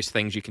there's various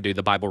things you can do,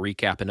 the Bible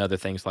recap and other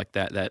things like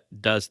that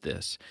does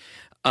this.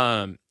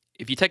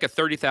 If you take a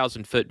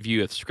 30,000-foot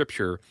view of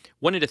Scripture,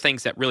 one of the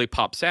things that really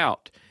pops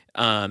out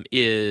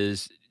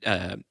is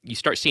you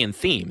start seeing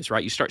themes,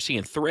 right? You start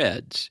seeing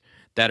threads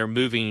that are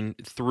moving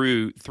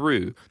through.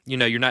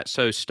 You're not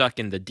so stuck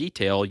in the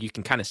detail. You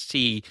can kind of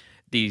see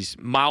these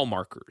mile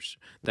markers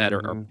that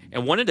are,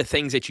 and one of the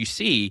things that you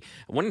see,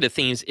 one of the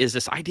themes is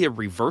this idea of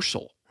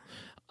reversal.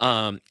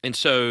 And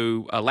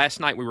so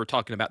last night we were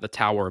talking about the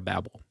Tower of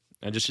Babel.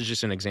 And this is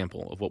just an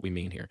example of what we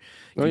mean here.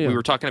 Oh, yeah. We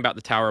were talking about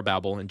the Tower of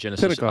Babel in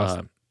Genesis.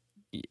 Pentecost.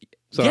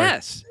 Sorry.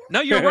 Yes.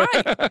 No, you're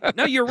right.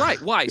 No, you're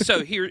right. Why?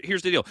 So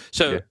here's the deal.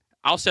 So Yeah.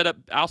 I'll set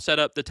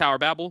up the Tower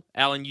of Babel.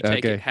 Alan, you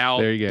take it how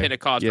There you go.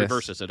 Pentecost Yes.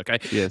 reverses it, okay?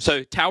 Yes.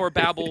 So Tower of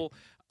Babel,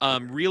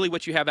 really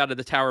what you have out of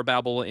the Tower of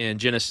Babel in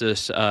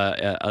Genesis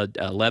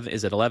 11,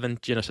 is it 11?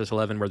 Genesis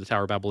 11 where the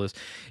Tower of Babel is.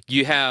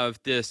 You have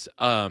this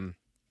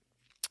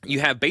you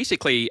have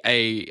basically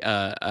a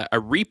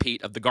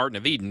repeat of the Garden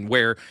of Eden,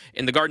 where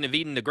in the Garden of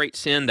Eden, the great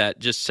sin that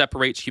just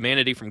separates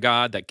humanity from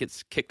God, that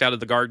gets kicked out of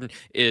the garden,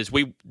 is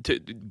we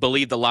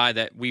believe the lie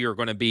that we are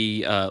going to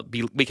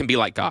we can be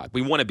like God.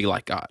 We want to be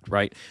like God,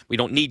 right? We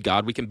don't need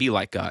God. We can be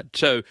like God.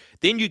 So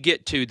then you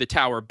get to the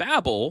Tower of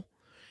Babel,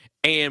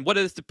 And what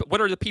are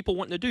the people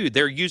wanting to do?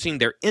 They're using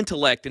their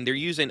intellect and they're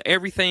using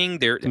everything.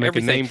 To make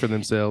a name for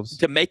themselves.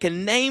 To make a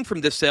name for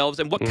themselves.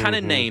 And what kind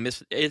of name?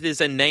 It is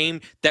a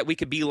name that we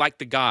could be like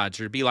the gods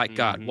or be like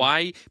God.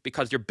 Why?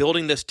 Because they're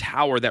building this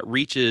tower that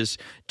reaches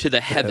to the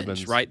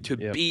heavens, right? To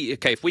be,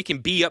 okay, if we can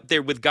be up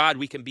there with God,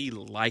 we can be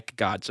like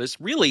God. So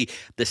it's really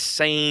the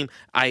same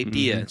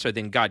idea. And so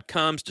then God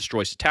comes,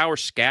 destroys the tower,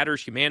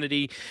 scatters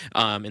humanity.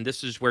 And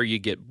this is where you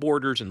get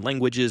borders and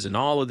languages and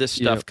all of this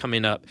stuff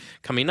coming up.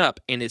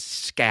 And it's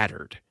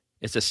scattered.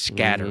 It's a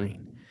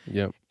scattering.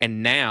 Yep.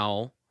 And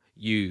now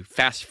you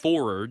fast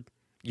forward,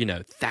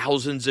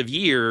 thousands of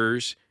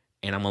years,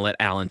 and I'm going to let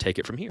Alan take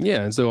it from here.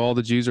 Yeah, and so all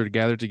the Jews are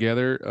gathered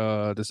together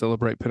to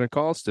celebrate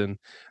Pentecost, and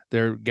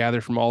they're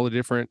gathered from all the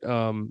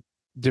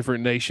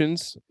different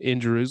nations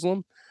in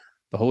Jerusalem.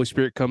 The Holy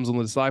Spirit comes on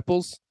the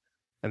disciples,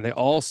 and they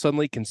all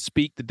suddenly can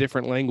speak the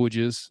different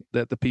languages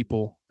that the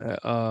people,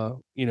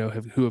 who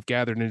have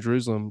gathered in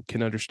Jerusalem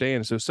can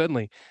understand. So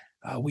suddenly,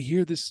 we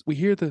hear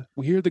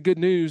the good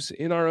news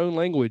in our own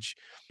language,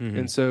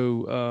 and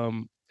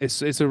so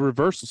it's a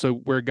reversal. So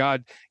where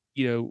God,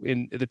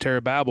 in the Tower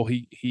of Babel,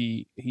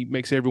 he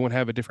makes everyone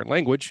have a different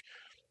language,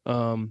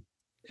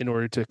 in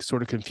order to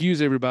sort of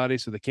confuse everybody,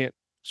 so they can't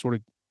sort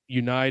of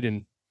unite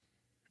and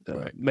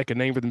make a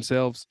name for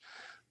themselves.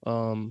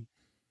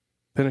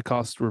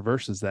 Pentecost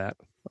reverses that.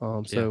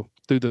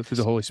 Through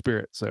the Holy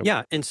Spirit. So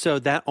and so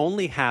that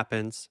only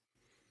happens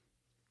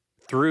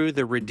through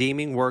the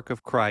redeeming work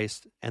of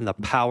Christ and the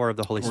power of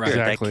the Holy Spirit.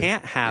 Exactly. That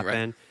can't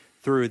happen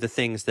through the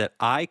things that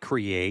I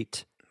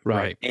create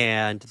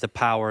and the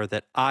power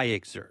that I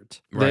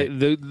exert.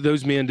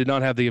 Those men did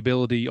not have the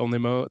ability on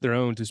their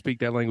own to speak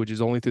that language.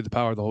 Is only through the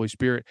power of the Holy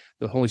Spirit.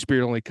 The Holy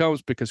Spirit only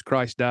comes because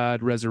Christ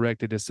died,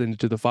 resurrected, ascended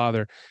to the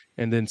Father,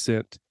 and then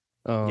sent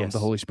the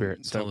Holy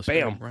Spirit. So Holy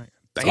Spirit, bam. right.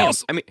 It's Bam.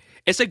 awesome. I mean,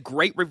 it's a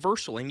great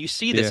reversal, and you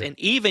see this. And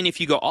even if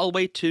you go all the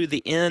way to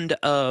the end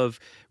of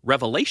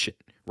Revelation,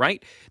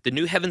 right? The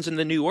new heavens and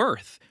the new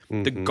earth,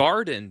 the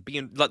garden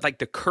being like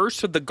the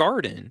curse of the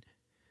garden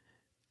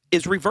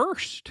is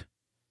reversed.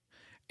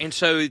 And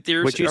so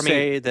there's. Would you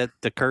say that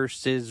the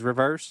curse is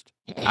reversed?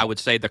 I would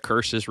say the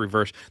curse is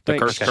reversed. The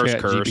Thanks, curse.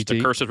 ChatGPT. The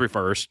curse is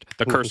reversed.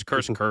 The curse.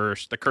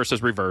 The curse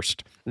is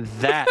reversed.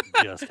 That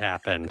just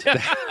happened.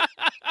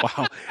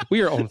 Wow,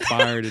 we are on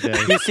fire today.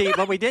 You see,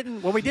 what we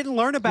didn't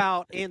learn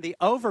about in the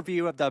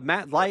overview of the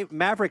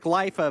maverick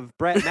life of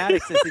Brett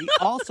Maddox is that he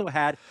also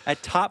had a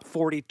top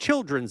 40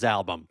 children's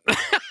album.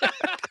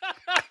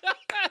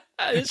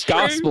 It's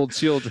Gospel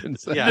children.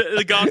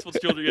 The gospel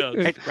children.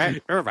 Yeah.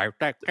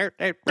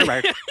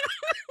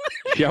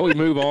 Shall we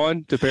move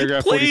on to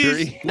paragraph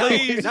 43? No,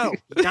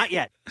 not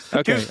yet.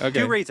 Okay.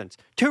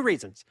 Two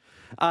reasons.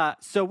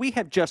 So we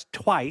have just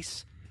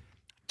twice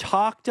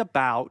talked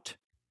about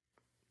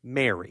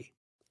Mary.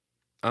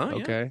 Oh, yeah.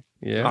 Okay.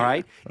 Yeah. All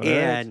right. All right.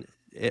 And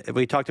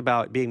we talked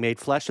about being made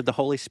flesh of the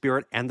Holy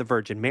Spirit and the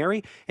Virgin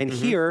Mary. And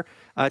here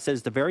it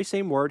says the very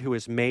same word who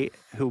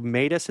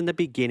made us in the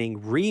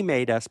beginning,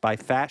 remade us by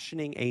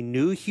fashioning a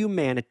new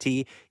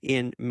humanity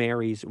in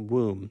Mary's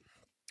womb.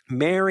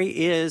 Mary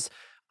is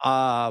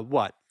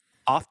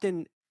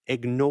often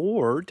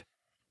ignored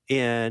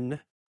in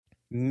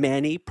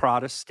many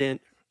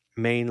Protestant,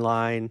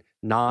 mainline,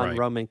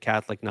 non-Roman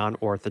Catholic,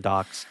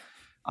 non-Orthodox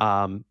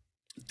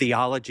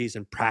theologies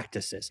and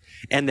practices.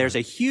 And there's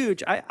a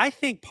huge, I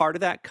think part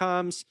of that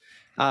comes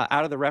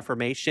out of the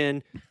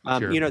Reformation.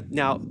 Sure.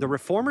 Now the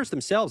Reformers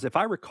themselves, if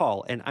I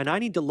recall, and I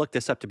need to look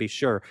this up to be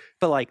sure,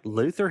 but like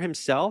Luther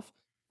himself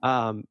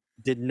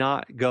did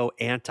not go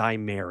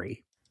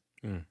anti-Mary.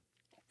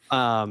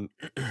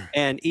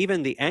 And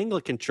even the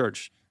Anglican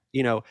Church,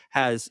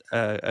 has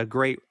a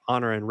great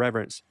honor and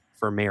reverence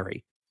for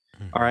Mary.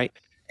 All right.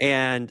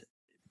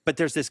 But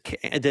there's this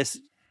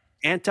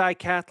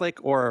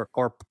anti-Catholic or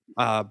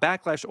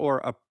backlash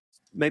or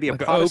maybe a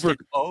Protestant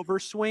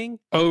overswing.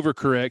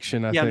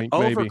 Overcorrection, I think.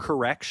 Maybe.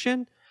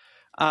 Overcorrection.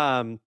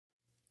 To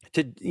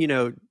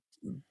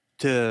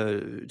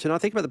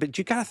not think about it, but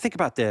you got to think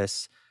about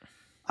this.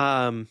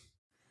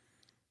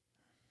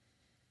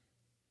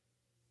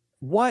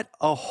 What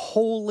a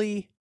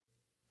holy,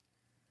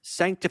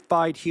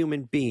 sanctified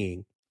human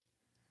being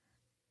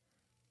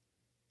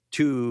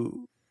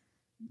to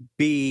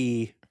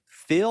be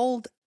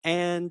filled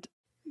and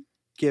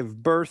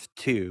give birth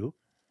to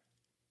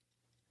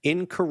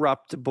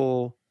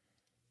incorruptible,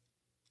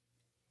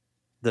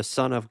 the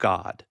Son of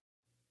God.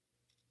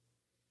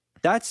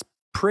 That's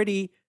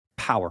pretty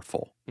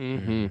powerful,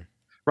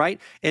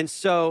 right? And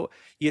so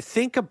you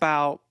think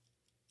about,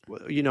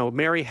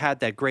 Mary had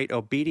that great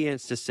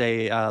obedience to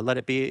say, let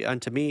it be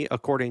unto me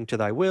according to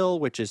thy will,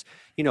 which is,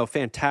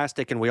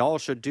 fantastic. And we all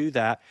should do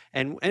that.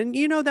 And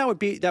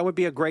that would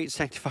be a great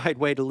sanctified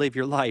way to live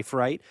your life,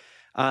 right?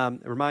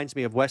 It reminds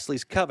me of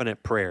Wesley's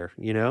covenant prayer,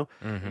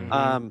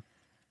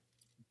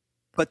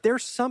 but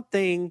there's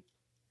something,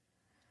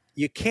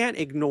 you can't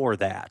ignore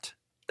that.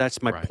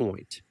 That's my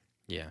point.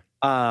 Yeah.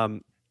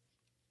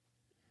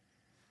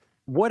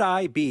 Would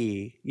I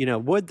be,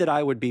 would that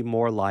I would be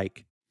more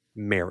like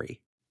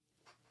Mary?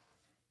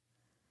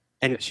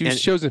 And she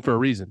was chosen for a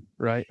reason,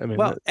 right? I mean,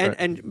 well,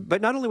 right.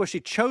 but not only was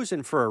she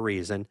chosen for a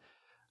reason,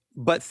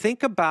 but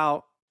think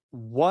about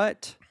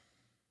what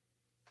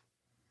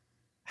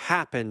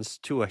happens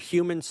to a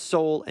human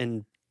soul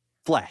and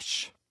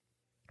flesh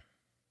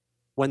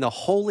when the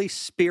Holy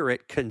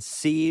Spirit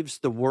conceives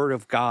the Word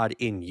of God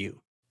in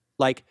you.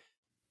 Like,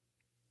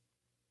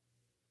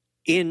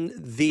 in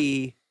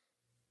the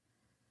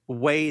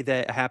way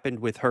that happened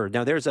with her.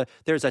 Now there's a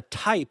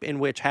type in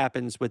which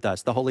happens with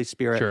us. The Holy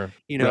Spirit, Sure.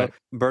 Right.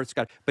 Births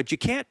God. But you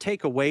can't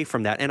take away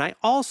from that. And I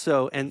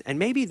also, and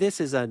maybe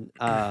this is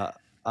a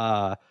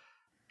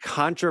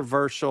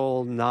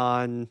controversial,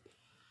 non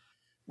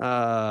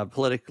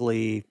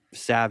politically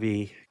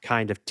savvy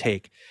kind of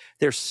take.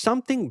 There's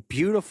something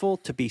beautiful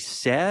to be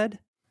said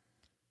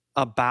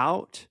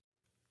about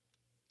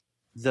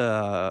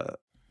the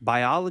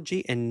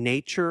biology and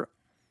nature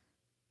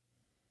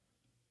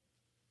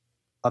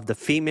of the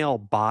female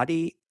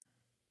body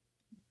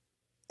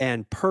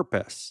and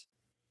purpose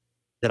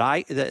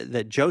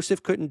that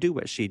Joseph couldn't do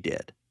what she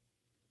did.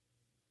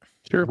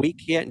 Sure. We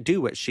can't do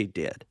what she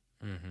did.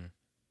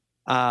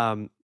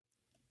 Mm-hmm.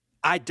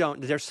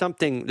 There's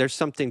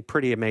something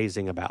pretty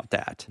amazing about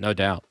that. No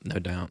doubt.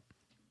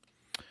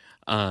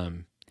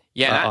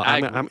 Yeah,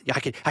 I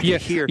can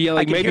hear. Yeah,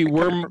 like I can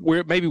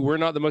maybe hear we're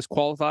not the most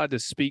qualified to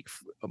speak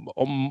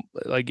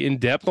like in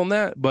depth on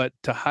that, but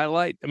to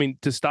highlight, I mean,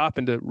 to stop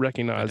and to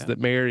recognize that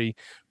Mary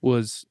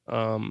was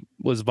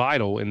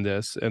vital in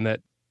this, and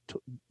that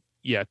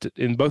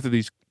in both of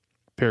these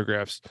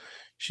paragraphs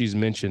she's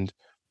mentioned,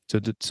 so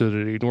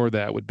to ignore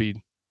that would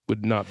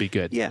not be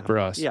good for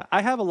us. Yeah,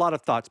 I have a lot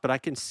of thoughts, but I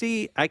can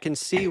see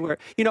where,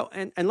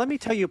 and let me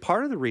tell you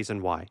part of the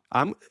reason why.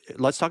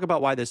 Let's talk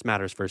about why this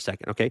matters for a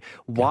second, okay?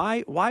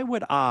 Why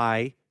would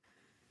I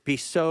be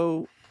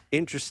so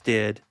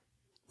interested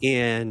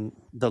in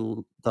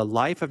the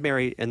life of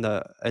Mary and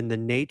the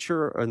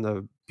nature and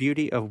the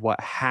beauty of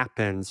what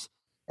happens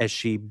as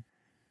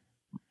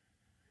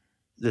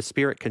the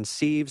Spirit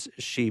conceives,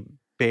 she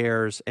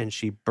bears, and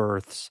she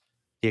births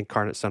the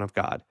incarnate Son of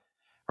God,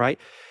 right?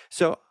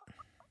 So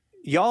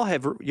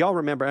y'all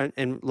remember,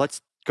 and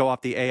let's go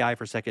off the AI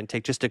for a second,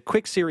 take just a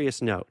quick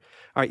serious note.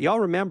 All right, y'all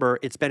remember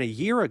it's been a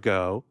year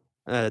ago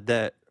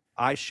that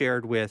I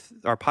shared with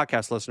our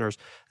podcast listeners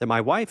that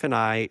my wife and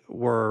I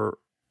were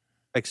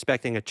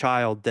expecting a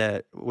child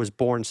that was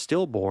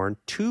stillborn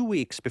 2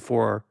 weeks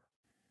before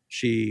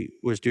she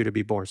was due to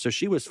be born. So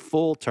she was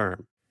full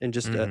term and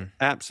just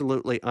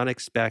absolutely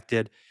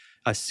unexpected.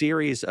 A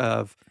series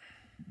of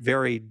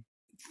very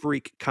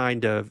freak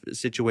kind of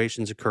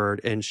situations occurred,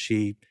 and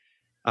she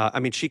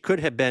could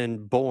have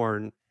been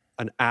born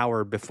an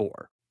hour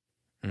before,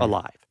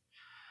 alive.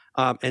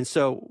 And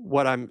so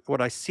what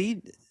I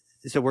see,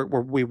 so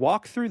we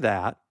walk through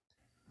that,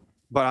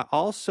 but I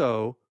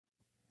also,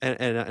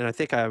 and I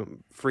think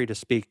I'm free to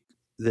speak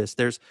this.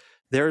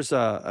 There's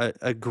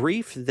a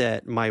grief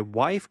that my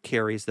wife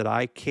carries that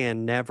I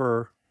can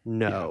never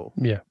know.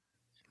 Yeah.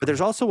 But there's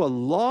also a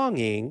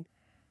longing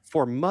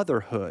for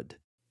motherhood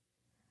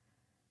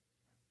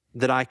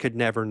that I could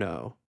never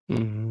know.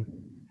 Mm-hmm.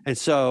 And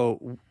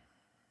so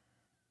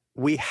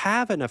we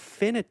have an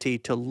affinity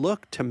to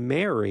look to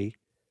Mary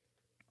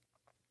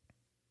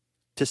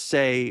to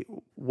say,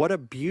 what a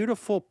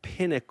beautiful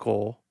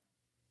pinnacle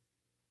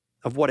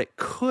of what it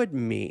could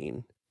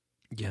mean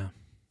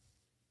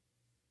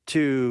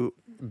to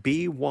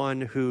be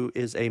one who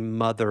is a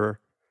mother,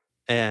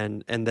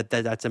 and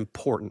that's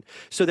important.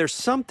 So there's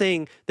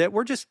something that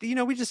we're just,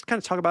 we just kind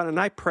of talk about it, and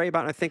I pray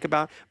about it, and I think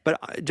about,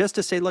 but just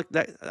to say, look,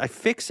 that I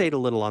fixate a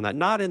little on that,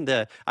 not in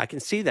I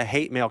can see the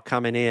hate mail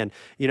coming in,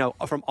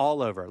 from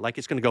all over, like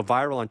it's going to go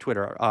viral on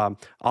Twitter.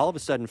 All of a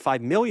sudden,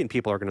 5 million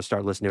people are going to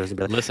start listening to us and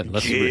be like, listen.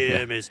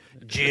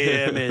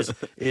 Jim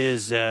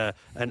is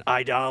an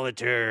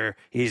idolater.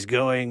 He's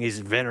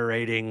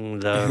venerating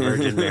the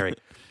Virgin Mary.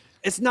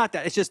 It's not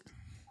that. It's just,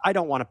 I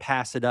don't want to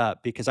pass it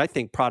up because I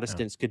think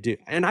Protestants could do,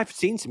 and I've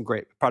seen some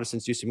great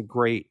Protestants do some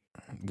great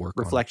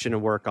reflection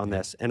and work on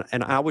this, and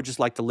I would just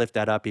like to lift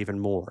that up even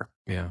more.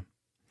 Yeah.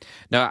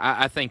 No,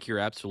 I think you're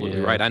absolutely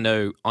right. I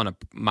know on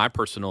my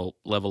personal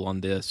level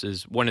on this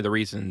is one of the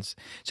reasons.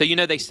 So,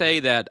 they say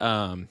that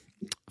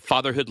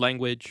fatherhood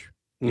language,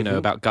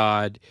 about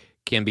God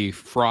can be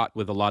fraught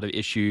with a lot of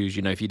issues,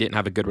 if you didn't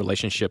have a good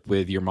relationship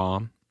with your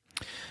mom.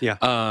 Yeah.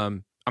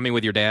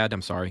 With your dad,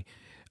 I'm sorry.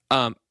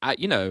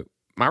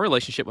 My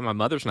relationship with my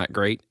mother's not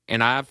great.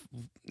 And I've,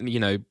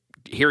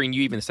 hearing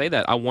you even say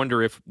that, I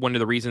wonder if one of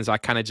the reasons I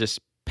kind of just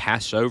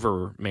pass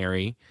over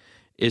Mary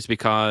is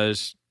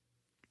because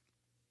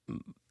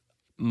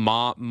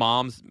my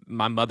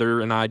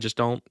mother and I just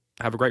don't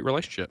have a great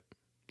relationship.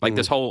 Like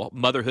this whole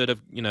motherhood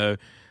of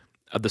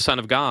the Son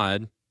of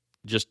God,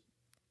 just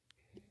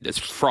it's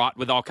fraught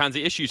with all kinds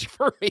of issues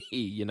for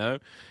me,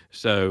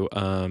 So,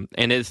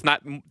 and it's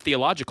not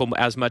theological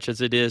as much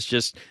as it is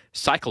just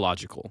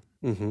psychological.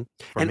 Mm-hmm.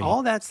 And me.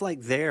 All that's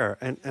like there.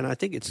 And I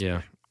think it's,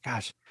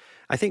 gosh,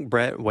 I think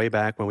Brett, way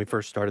back when we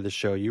first started the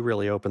show, you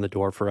really opened the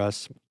door for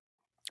us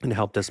and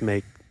helped us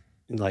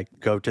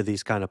go to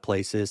these kind of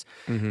places.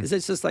 Mm-hmm.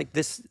 It's just like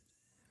this,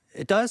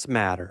 it does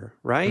matter,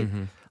 right?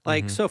 Mhm.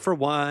 Like, Mhm. so for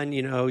one,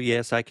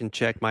 yes, I can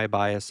check my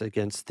bias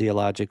against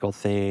theological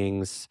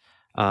things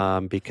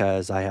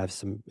because I have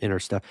some inner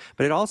stuff,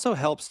 but it also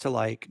helps to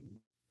like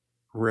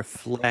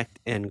reflect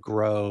and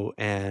grow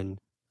and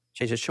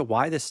change to show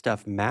why this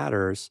stuff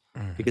matters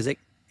Mhm. because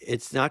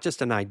it's not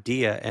just an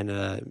idea and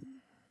a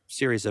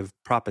series of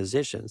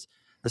propositions.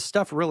 The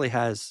stuff really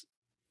has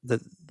the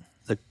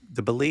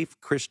the belief of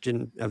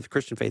the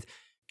Christian faith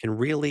can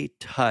really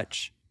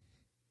touch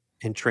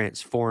and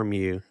transform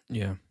you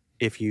Yeah.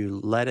 if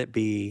you let it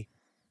be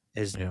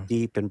as Yeah.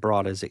 deep and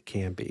broad as it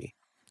can be.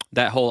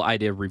 That whole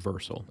idea of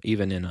reversal,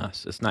 even in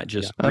us, it's not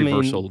just I mean,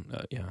 reversal.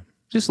 Yeah.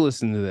 Just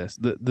listen to this.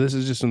 This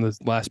is just in the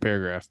last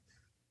paragraph.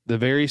 The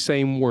very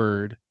same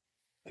word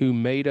who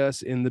made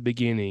us in the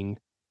beginning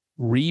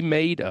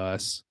remade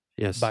us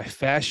Yes. by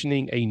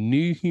fashioning a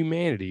new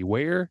humanity.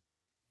 Where?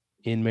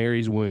 In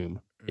Mary's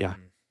womb. Yeah.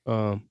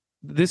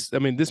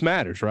 This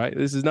matters, right?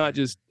 This is not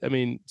just, How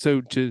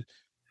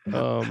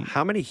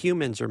many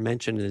humans are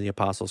mentioned in the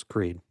Apostles'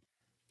 Creed?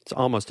 It's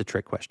almost a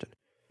trick question.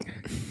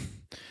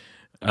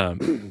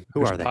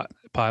 Who are they?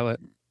 Pilate,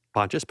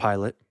 Pontius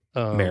Pilate,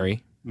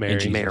 Mary, Mary,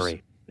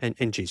 Jesus.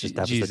 and Jesus.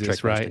 That was Jesus, the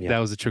trick right? question. Yeah. That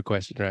was a trick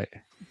question, right?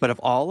 But of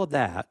all of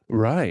that,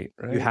 Right.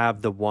 you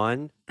have the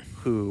one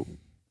who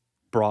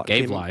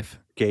Gave life.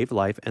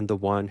 and the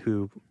one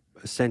who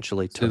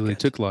essentially took it.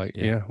 Took light.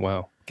 Yeah. Yeah.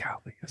 Wow.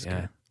 Golly, that's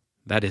Yeah. good.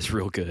 That is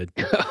real good.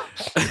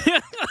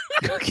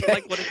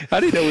 Okay. Like, I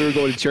didn't know we were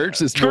going to church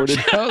this morning.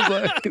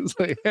 I was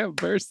like,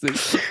 have mercy.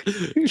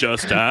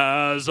 Just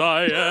as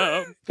I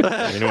am.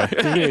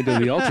 Anyway.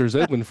 The altar is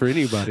open for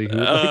anybody who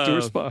would like to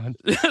respond.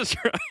 That's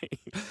right.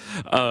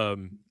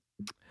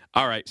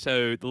 All right,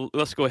 so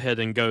let's go ahead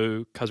and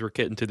go, because we're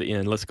getting to the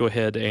end. Let's go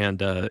ahead and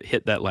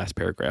hit that last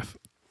paragraph.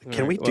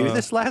 Can we do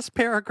this last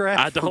paragraph?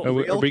 I don't. Are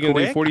we going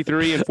to do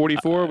 43 and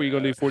 44? Or are we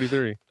going to do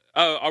 43?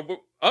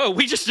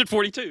 We just did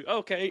 42.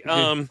 Okay.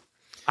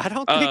 I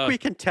don't think we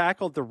can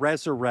tackle the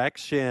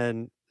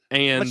resurrection.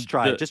 And let's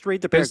try it. Just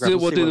read the paragraph.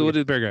 We'll do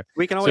the paragraph.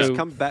 We can always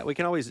come back. We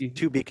can always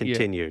to be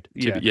continued.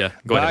 Yeah.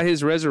 Go ahead. By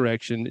his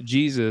resurrection,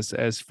 Jesus,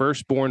 as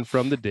firstborn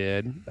from the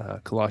dead,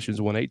 Colossians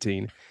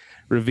 1:18,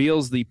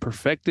 reveals the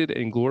perfected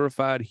and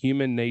glorified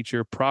human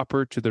nature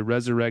proper to the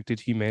resurrected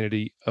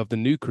humanity of the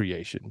new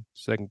creation,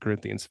 2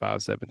 Corinthians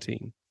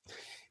 5:17.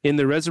 In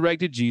the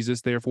resurrected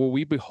Jesus, therefore,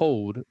 we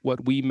behold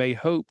what we may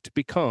hope to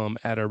become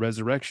at our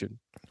resurrection.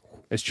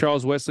 As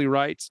Charles Wesley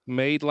writes,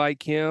 made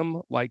like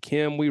him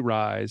we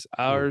rise,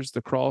 ours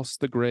the cross,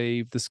 the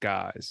grave, the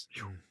skies.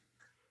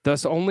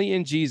 Thus only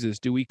in Jesus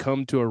do we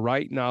come to a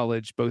right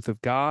knowledge both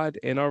of God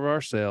and of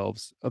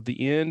ourselves, of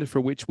the end for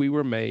which we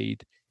were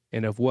made,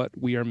 and of what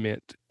we are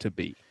meant to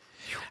be.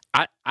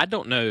 I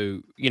don't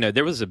know.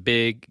 There was a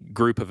big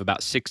group of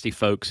about 60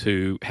 folks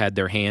who had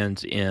their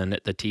hands in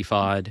the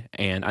TFOD,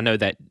 and I know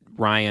that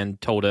Ryan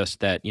told us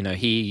that,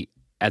 he,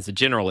 as a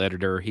general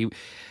editor,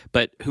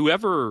 but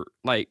whoever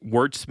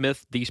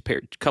wordsmithed these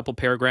couple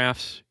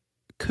paragraphs,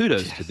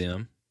 kudos to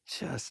them.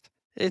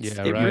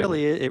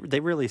 They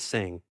really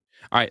sing.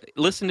 All right,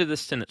 listen to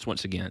this sentence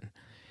once again.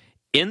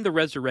 In the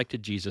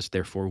resurrected Jesus,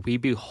 therefore, we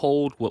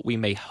behold what we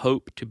may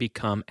hope to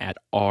become at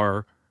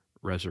our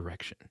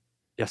resurrection.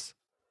 Yes.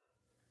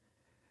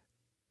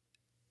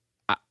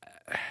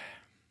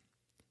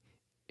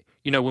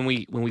 When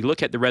we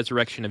look at the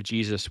resurrection of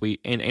Jesus,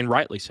 and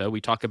rightly so,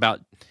 we talk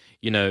about,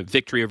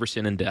 victory over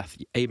sin and death.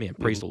 Amen.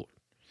 Praise the Lord.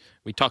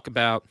 We talk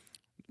about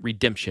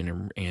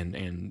redemption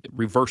and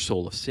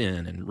reversal of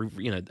sin,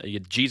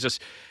 and Jesus,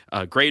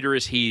 greater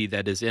is He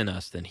that is in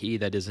us than he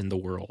that is in the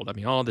world. I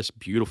mean, all this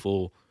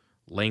beautiful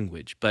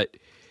language, but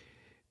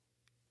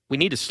we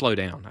need to slow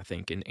down, I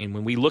think. And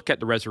when we look at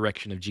the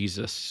resurrection of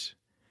Jesus,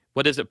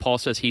 what is it Paul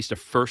says? He's the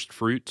first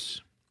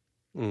fruits.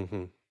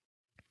 Mm-hmm.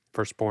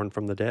 Firstborn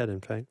from the dead,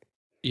 in fact.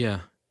 Yeah.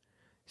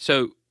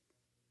 So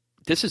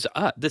this is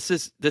this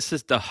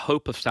is the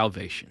hope of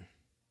salvation.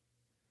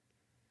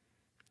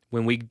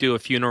 When we do a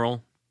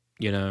funeral,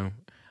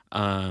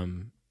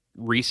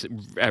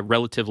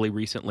 relatively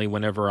recently,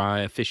 whenever I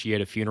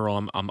officiate a funeral,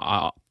 and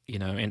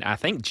I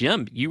think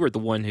Jim, you were the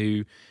one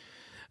who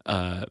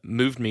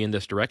moved me in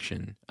this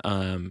direction.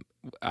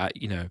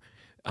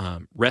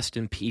 Rest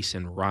in peace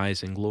and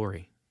rise in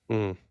glory.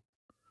 Mm.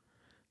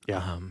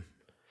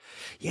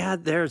 Yeah.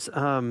 There's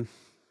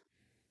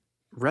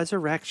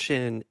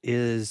resurrection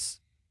is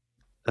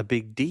a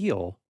big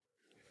deal.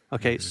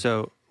 Okay,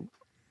 so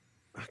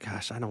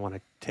gosh, I don't want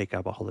to take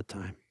up all the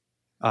time.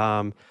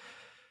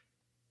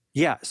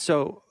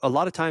 So a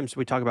lot of times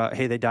we talk about,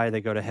 hey, they die, they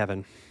go to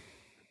heaven.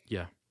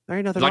 Yeah. There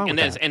ain't nothing wrong with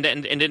that. And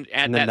then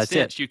at that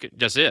sense,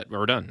 that's it.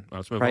 We're done.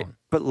 Let's move on.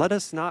 But let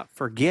us not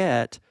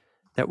forget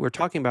that we're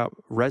talking about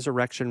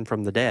resurrection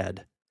from the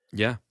dead.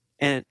 Yeah.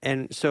 And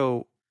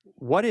so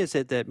what is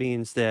it that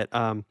means that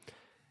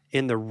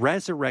in the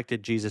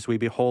resurrected Jesus, we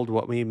behold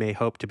what we may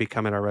hope to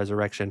become in our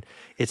resurrection?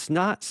 It's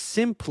not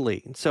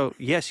simply, so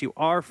yes, you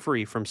are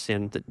free from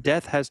sin. That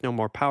death has no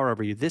more power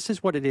over you. This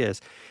is what it is.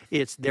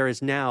 There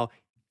is now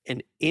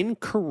an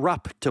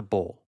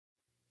incorruptible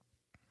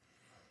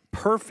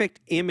perfect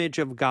image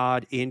of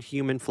God in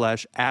human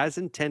flesh as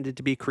intended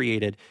to be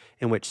created,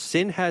 in which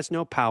sin has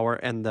no power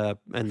and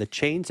the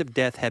chains of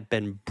death have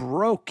been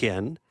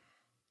broken,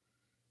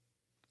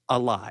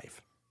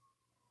 alive.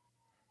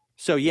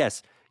 So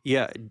yes,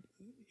 yeah,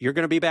 you're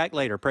going to be back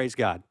later. Praise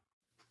God.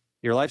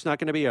 Your life's not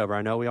going to be over.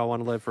 I know we all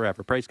want to live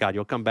forever. Praise God.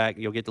 You'll come back.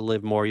 You'll get to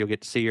live more. You'll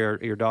get to see your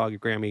dog, your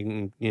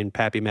Grammy, and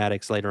Pappy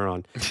Maddox later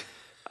on.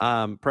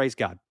 Praise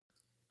God.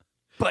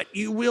 But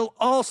you will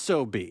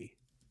also be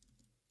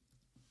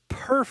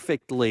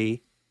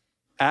perfectly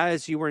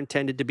as you were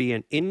intended to be,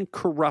 an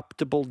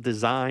incorruptible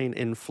design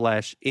in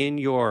flesh in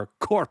your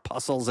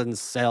corpuscles and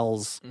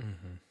cells,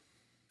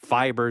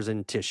 fibers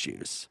and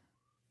tissues,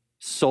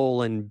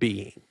 soul and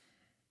being.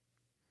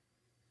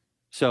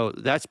 So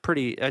that's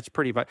pretty,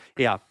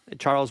 yeah.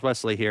 Charles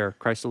Wesley here,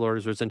 Christ the Lord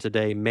is risen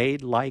today,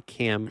 made like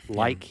him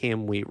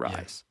we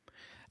rise.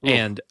 Yeah.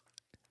 And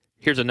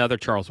here's another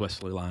Charles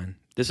Wesley line.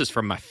 This is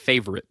from my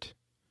favorite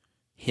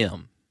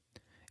hymn,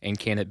 And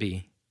Can It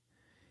Be?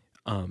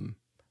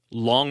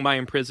 Long my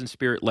imprisoned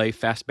spirit lay,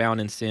 fast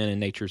bound in sin in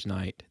nature's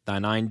night.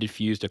 Thine eye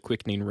diffused a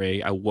quickening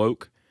ray. I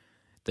woke,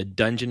 the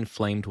dungeon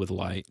flamed with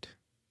light.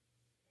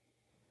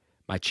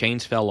 My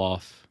chains fell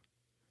off,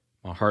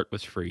 my heart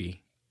was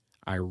free.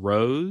 I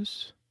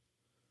rose,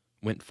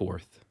 went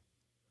forth,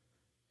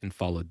 and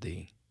followed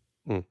thee.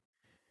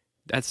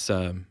 That's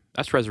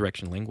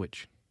resurrection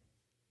language.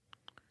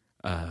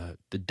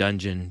 The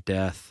dungeon,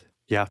 death.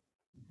 Yeah.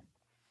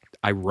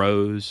 I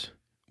rose,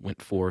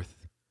 went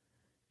forth,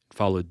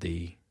 followed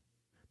thee.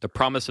 The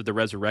promise of the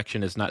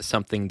resurrection is not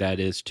something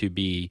that is to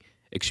be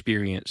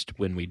experienced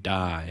when we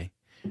die.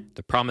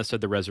 The promise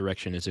of the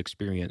resurrection is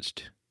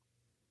experienced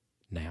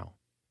now.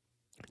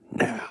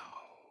 Now.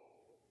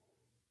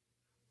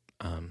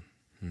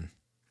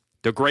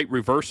 The great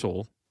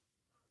reversal,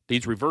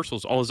 these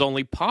reversals is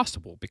only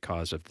possible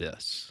because of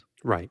this.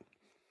 Right.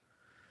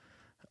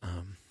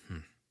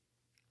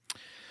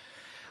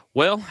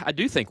 Well, I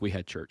do think we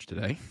had church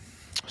today.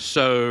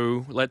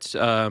 So let's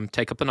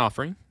take up an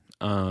offering.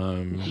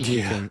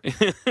 Yeah.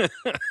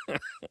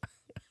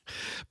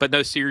 But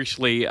no,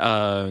 seriously,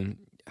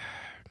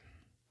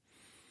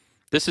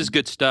 this is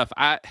good stuff.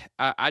 I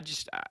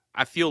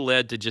feel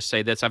led to just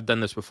say this. I've done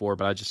this before,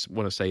 but I just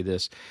want to say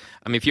this.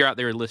 I mean, if you're out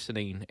there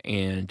listening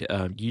and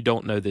you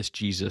don't know this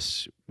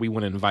Jesus, we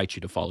want to invite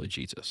you to follow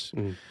Jesus.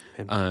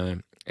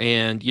 And,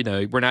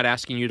 we're not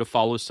asking you to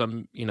follow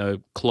some,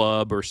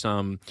 club or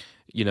some,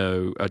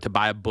 to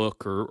buy a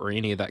book or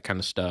any of that kind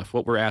of stuff.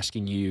 What we're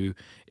asking you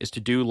is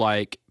to do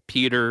like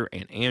Peter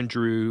and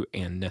Andrew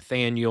and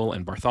Nathaniel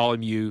and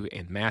Bartholomew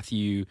and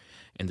Matthew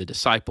and the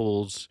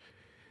disciples.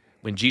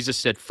 When Jesus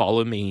said,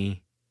 follow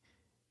me,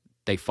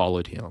 they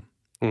followed him.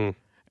 And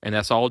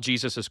that's all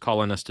Jesus is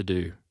calling us to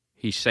do.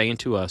 He's saying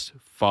to us,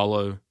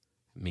 follow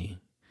me.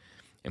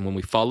 And when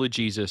we follow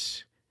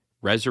Jesus,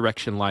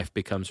 resurrection life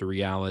becomes a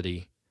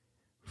reality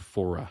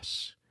for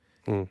us.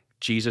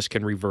 Jesus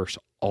can reverse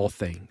all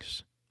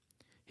things.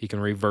 He can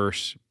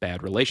reverse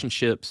bad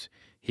relationships.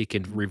 He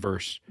can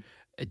reverse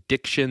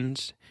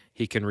addictions.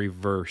 He can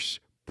reverse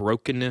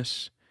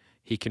brokenness.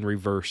 He can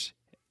reverse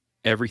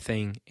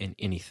everything and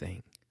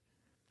anything.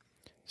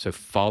 So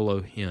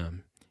follow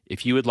him.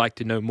 If you would like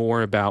to know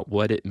more about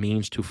what it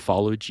means to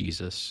follow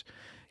Jesus,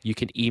 you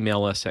can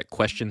email us at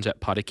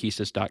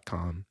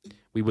questions@podakesis.com.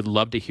 We would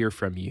love to hear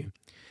from you.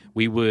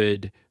 We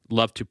would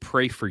love to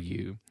pray for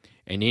you.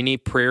 And any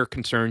prayer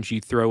concerns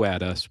you throw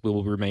at us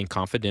will remain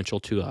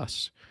confidential to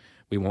us.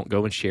 We won't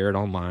go and share it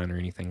online or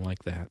anything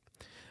like that.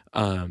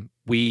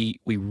 We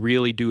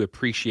really do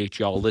appreciate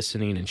y'all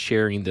listening and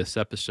sharing this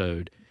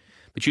episode.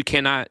 But we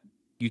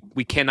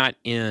cannot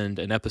end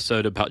an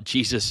episode about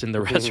Jesus and the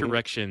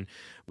resurrection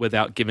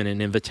without giving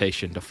an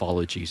invitation to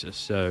follow Jesus.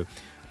 So,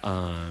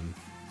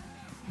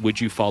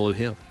 would you follow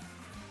him?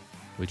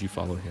 Would you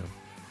follow him?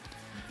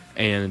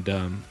 And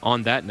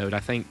on that note, I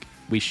think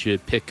we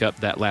should pick up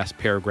that last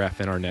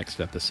paragraph in our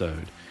next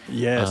episode.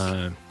 Yes,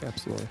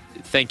 absolutely.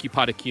 Thank you,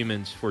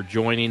 Podocumens, for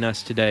joining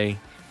us today.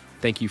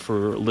 Thank you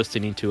for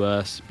listening to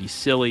us be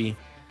silly,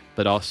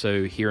 but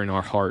also hearing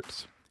our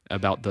hearts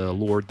about the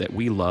Lord that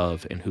we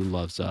love and who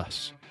loves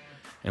us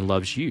and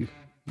loves you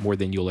more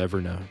than you'll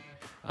ever know.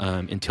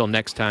 Until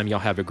next time, y'all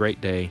have a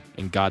great day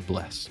and God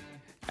bless.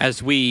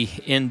 As we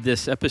end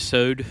this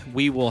episode,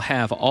 we will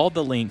have all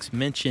the links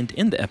mentioned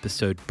in the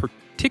episode,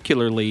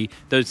 particularly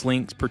those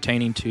links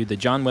pertaining to the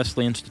John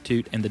Wesley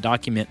Institute and the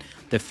document,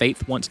 The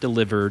Faith Once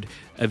Delivered,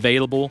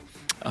 available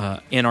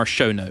in our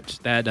show notes.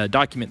 That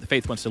document, The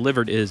Faith Once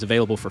Delivered, is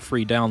available for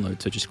free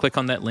download. So just click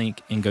on that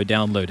link and go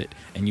download it,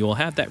 and you will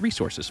have that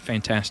resource. It's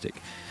fantastic.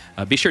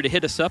 Be sure to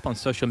hit us up on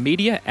social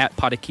media.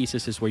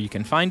 @Podakesis is where you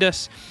can find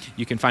us.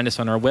 You can find us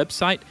on our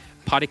website,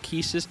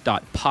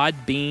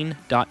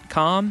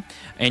 podakesis.podbean.com,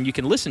 and you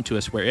can listen to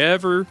us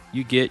wherever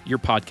you get your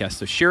podcasts.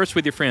 So share us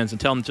with your friends and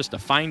tell them just to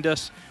find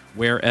us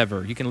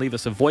wherever. You can leave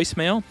us a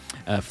voicemail,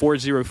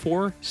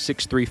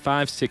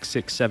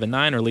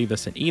 404-635-6679, or leave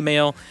us an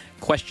email,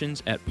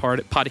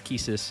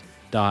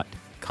 questions@podakesis.com.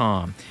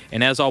 gmail.com.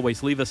 And as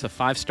always, leave us a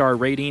 5-star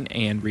rating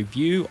and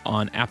review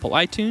on Apple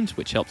iTunes,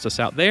 which helps us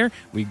out there.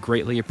 We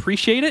greatly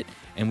appreciate it,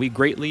 and we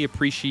greatly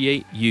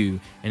appreciate you.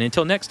 And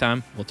until next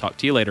time, we'll talk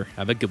to you later.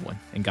 Have a good one,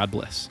 and God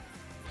bless.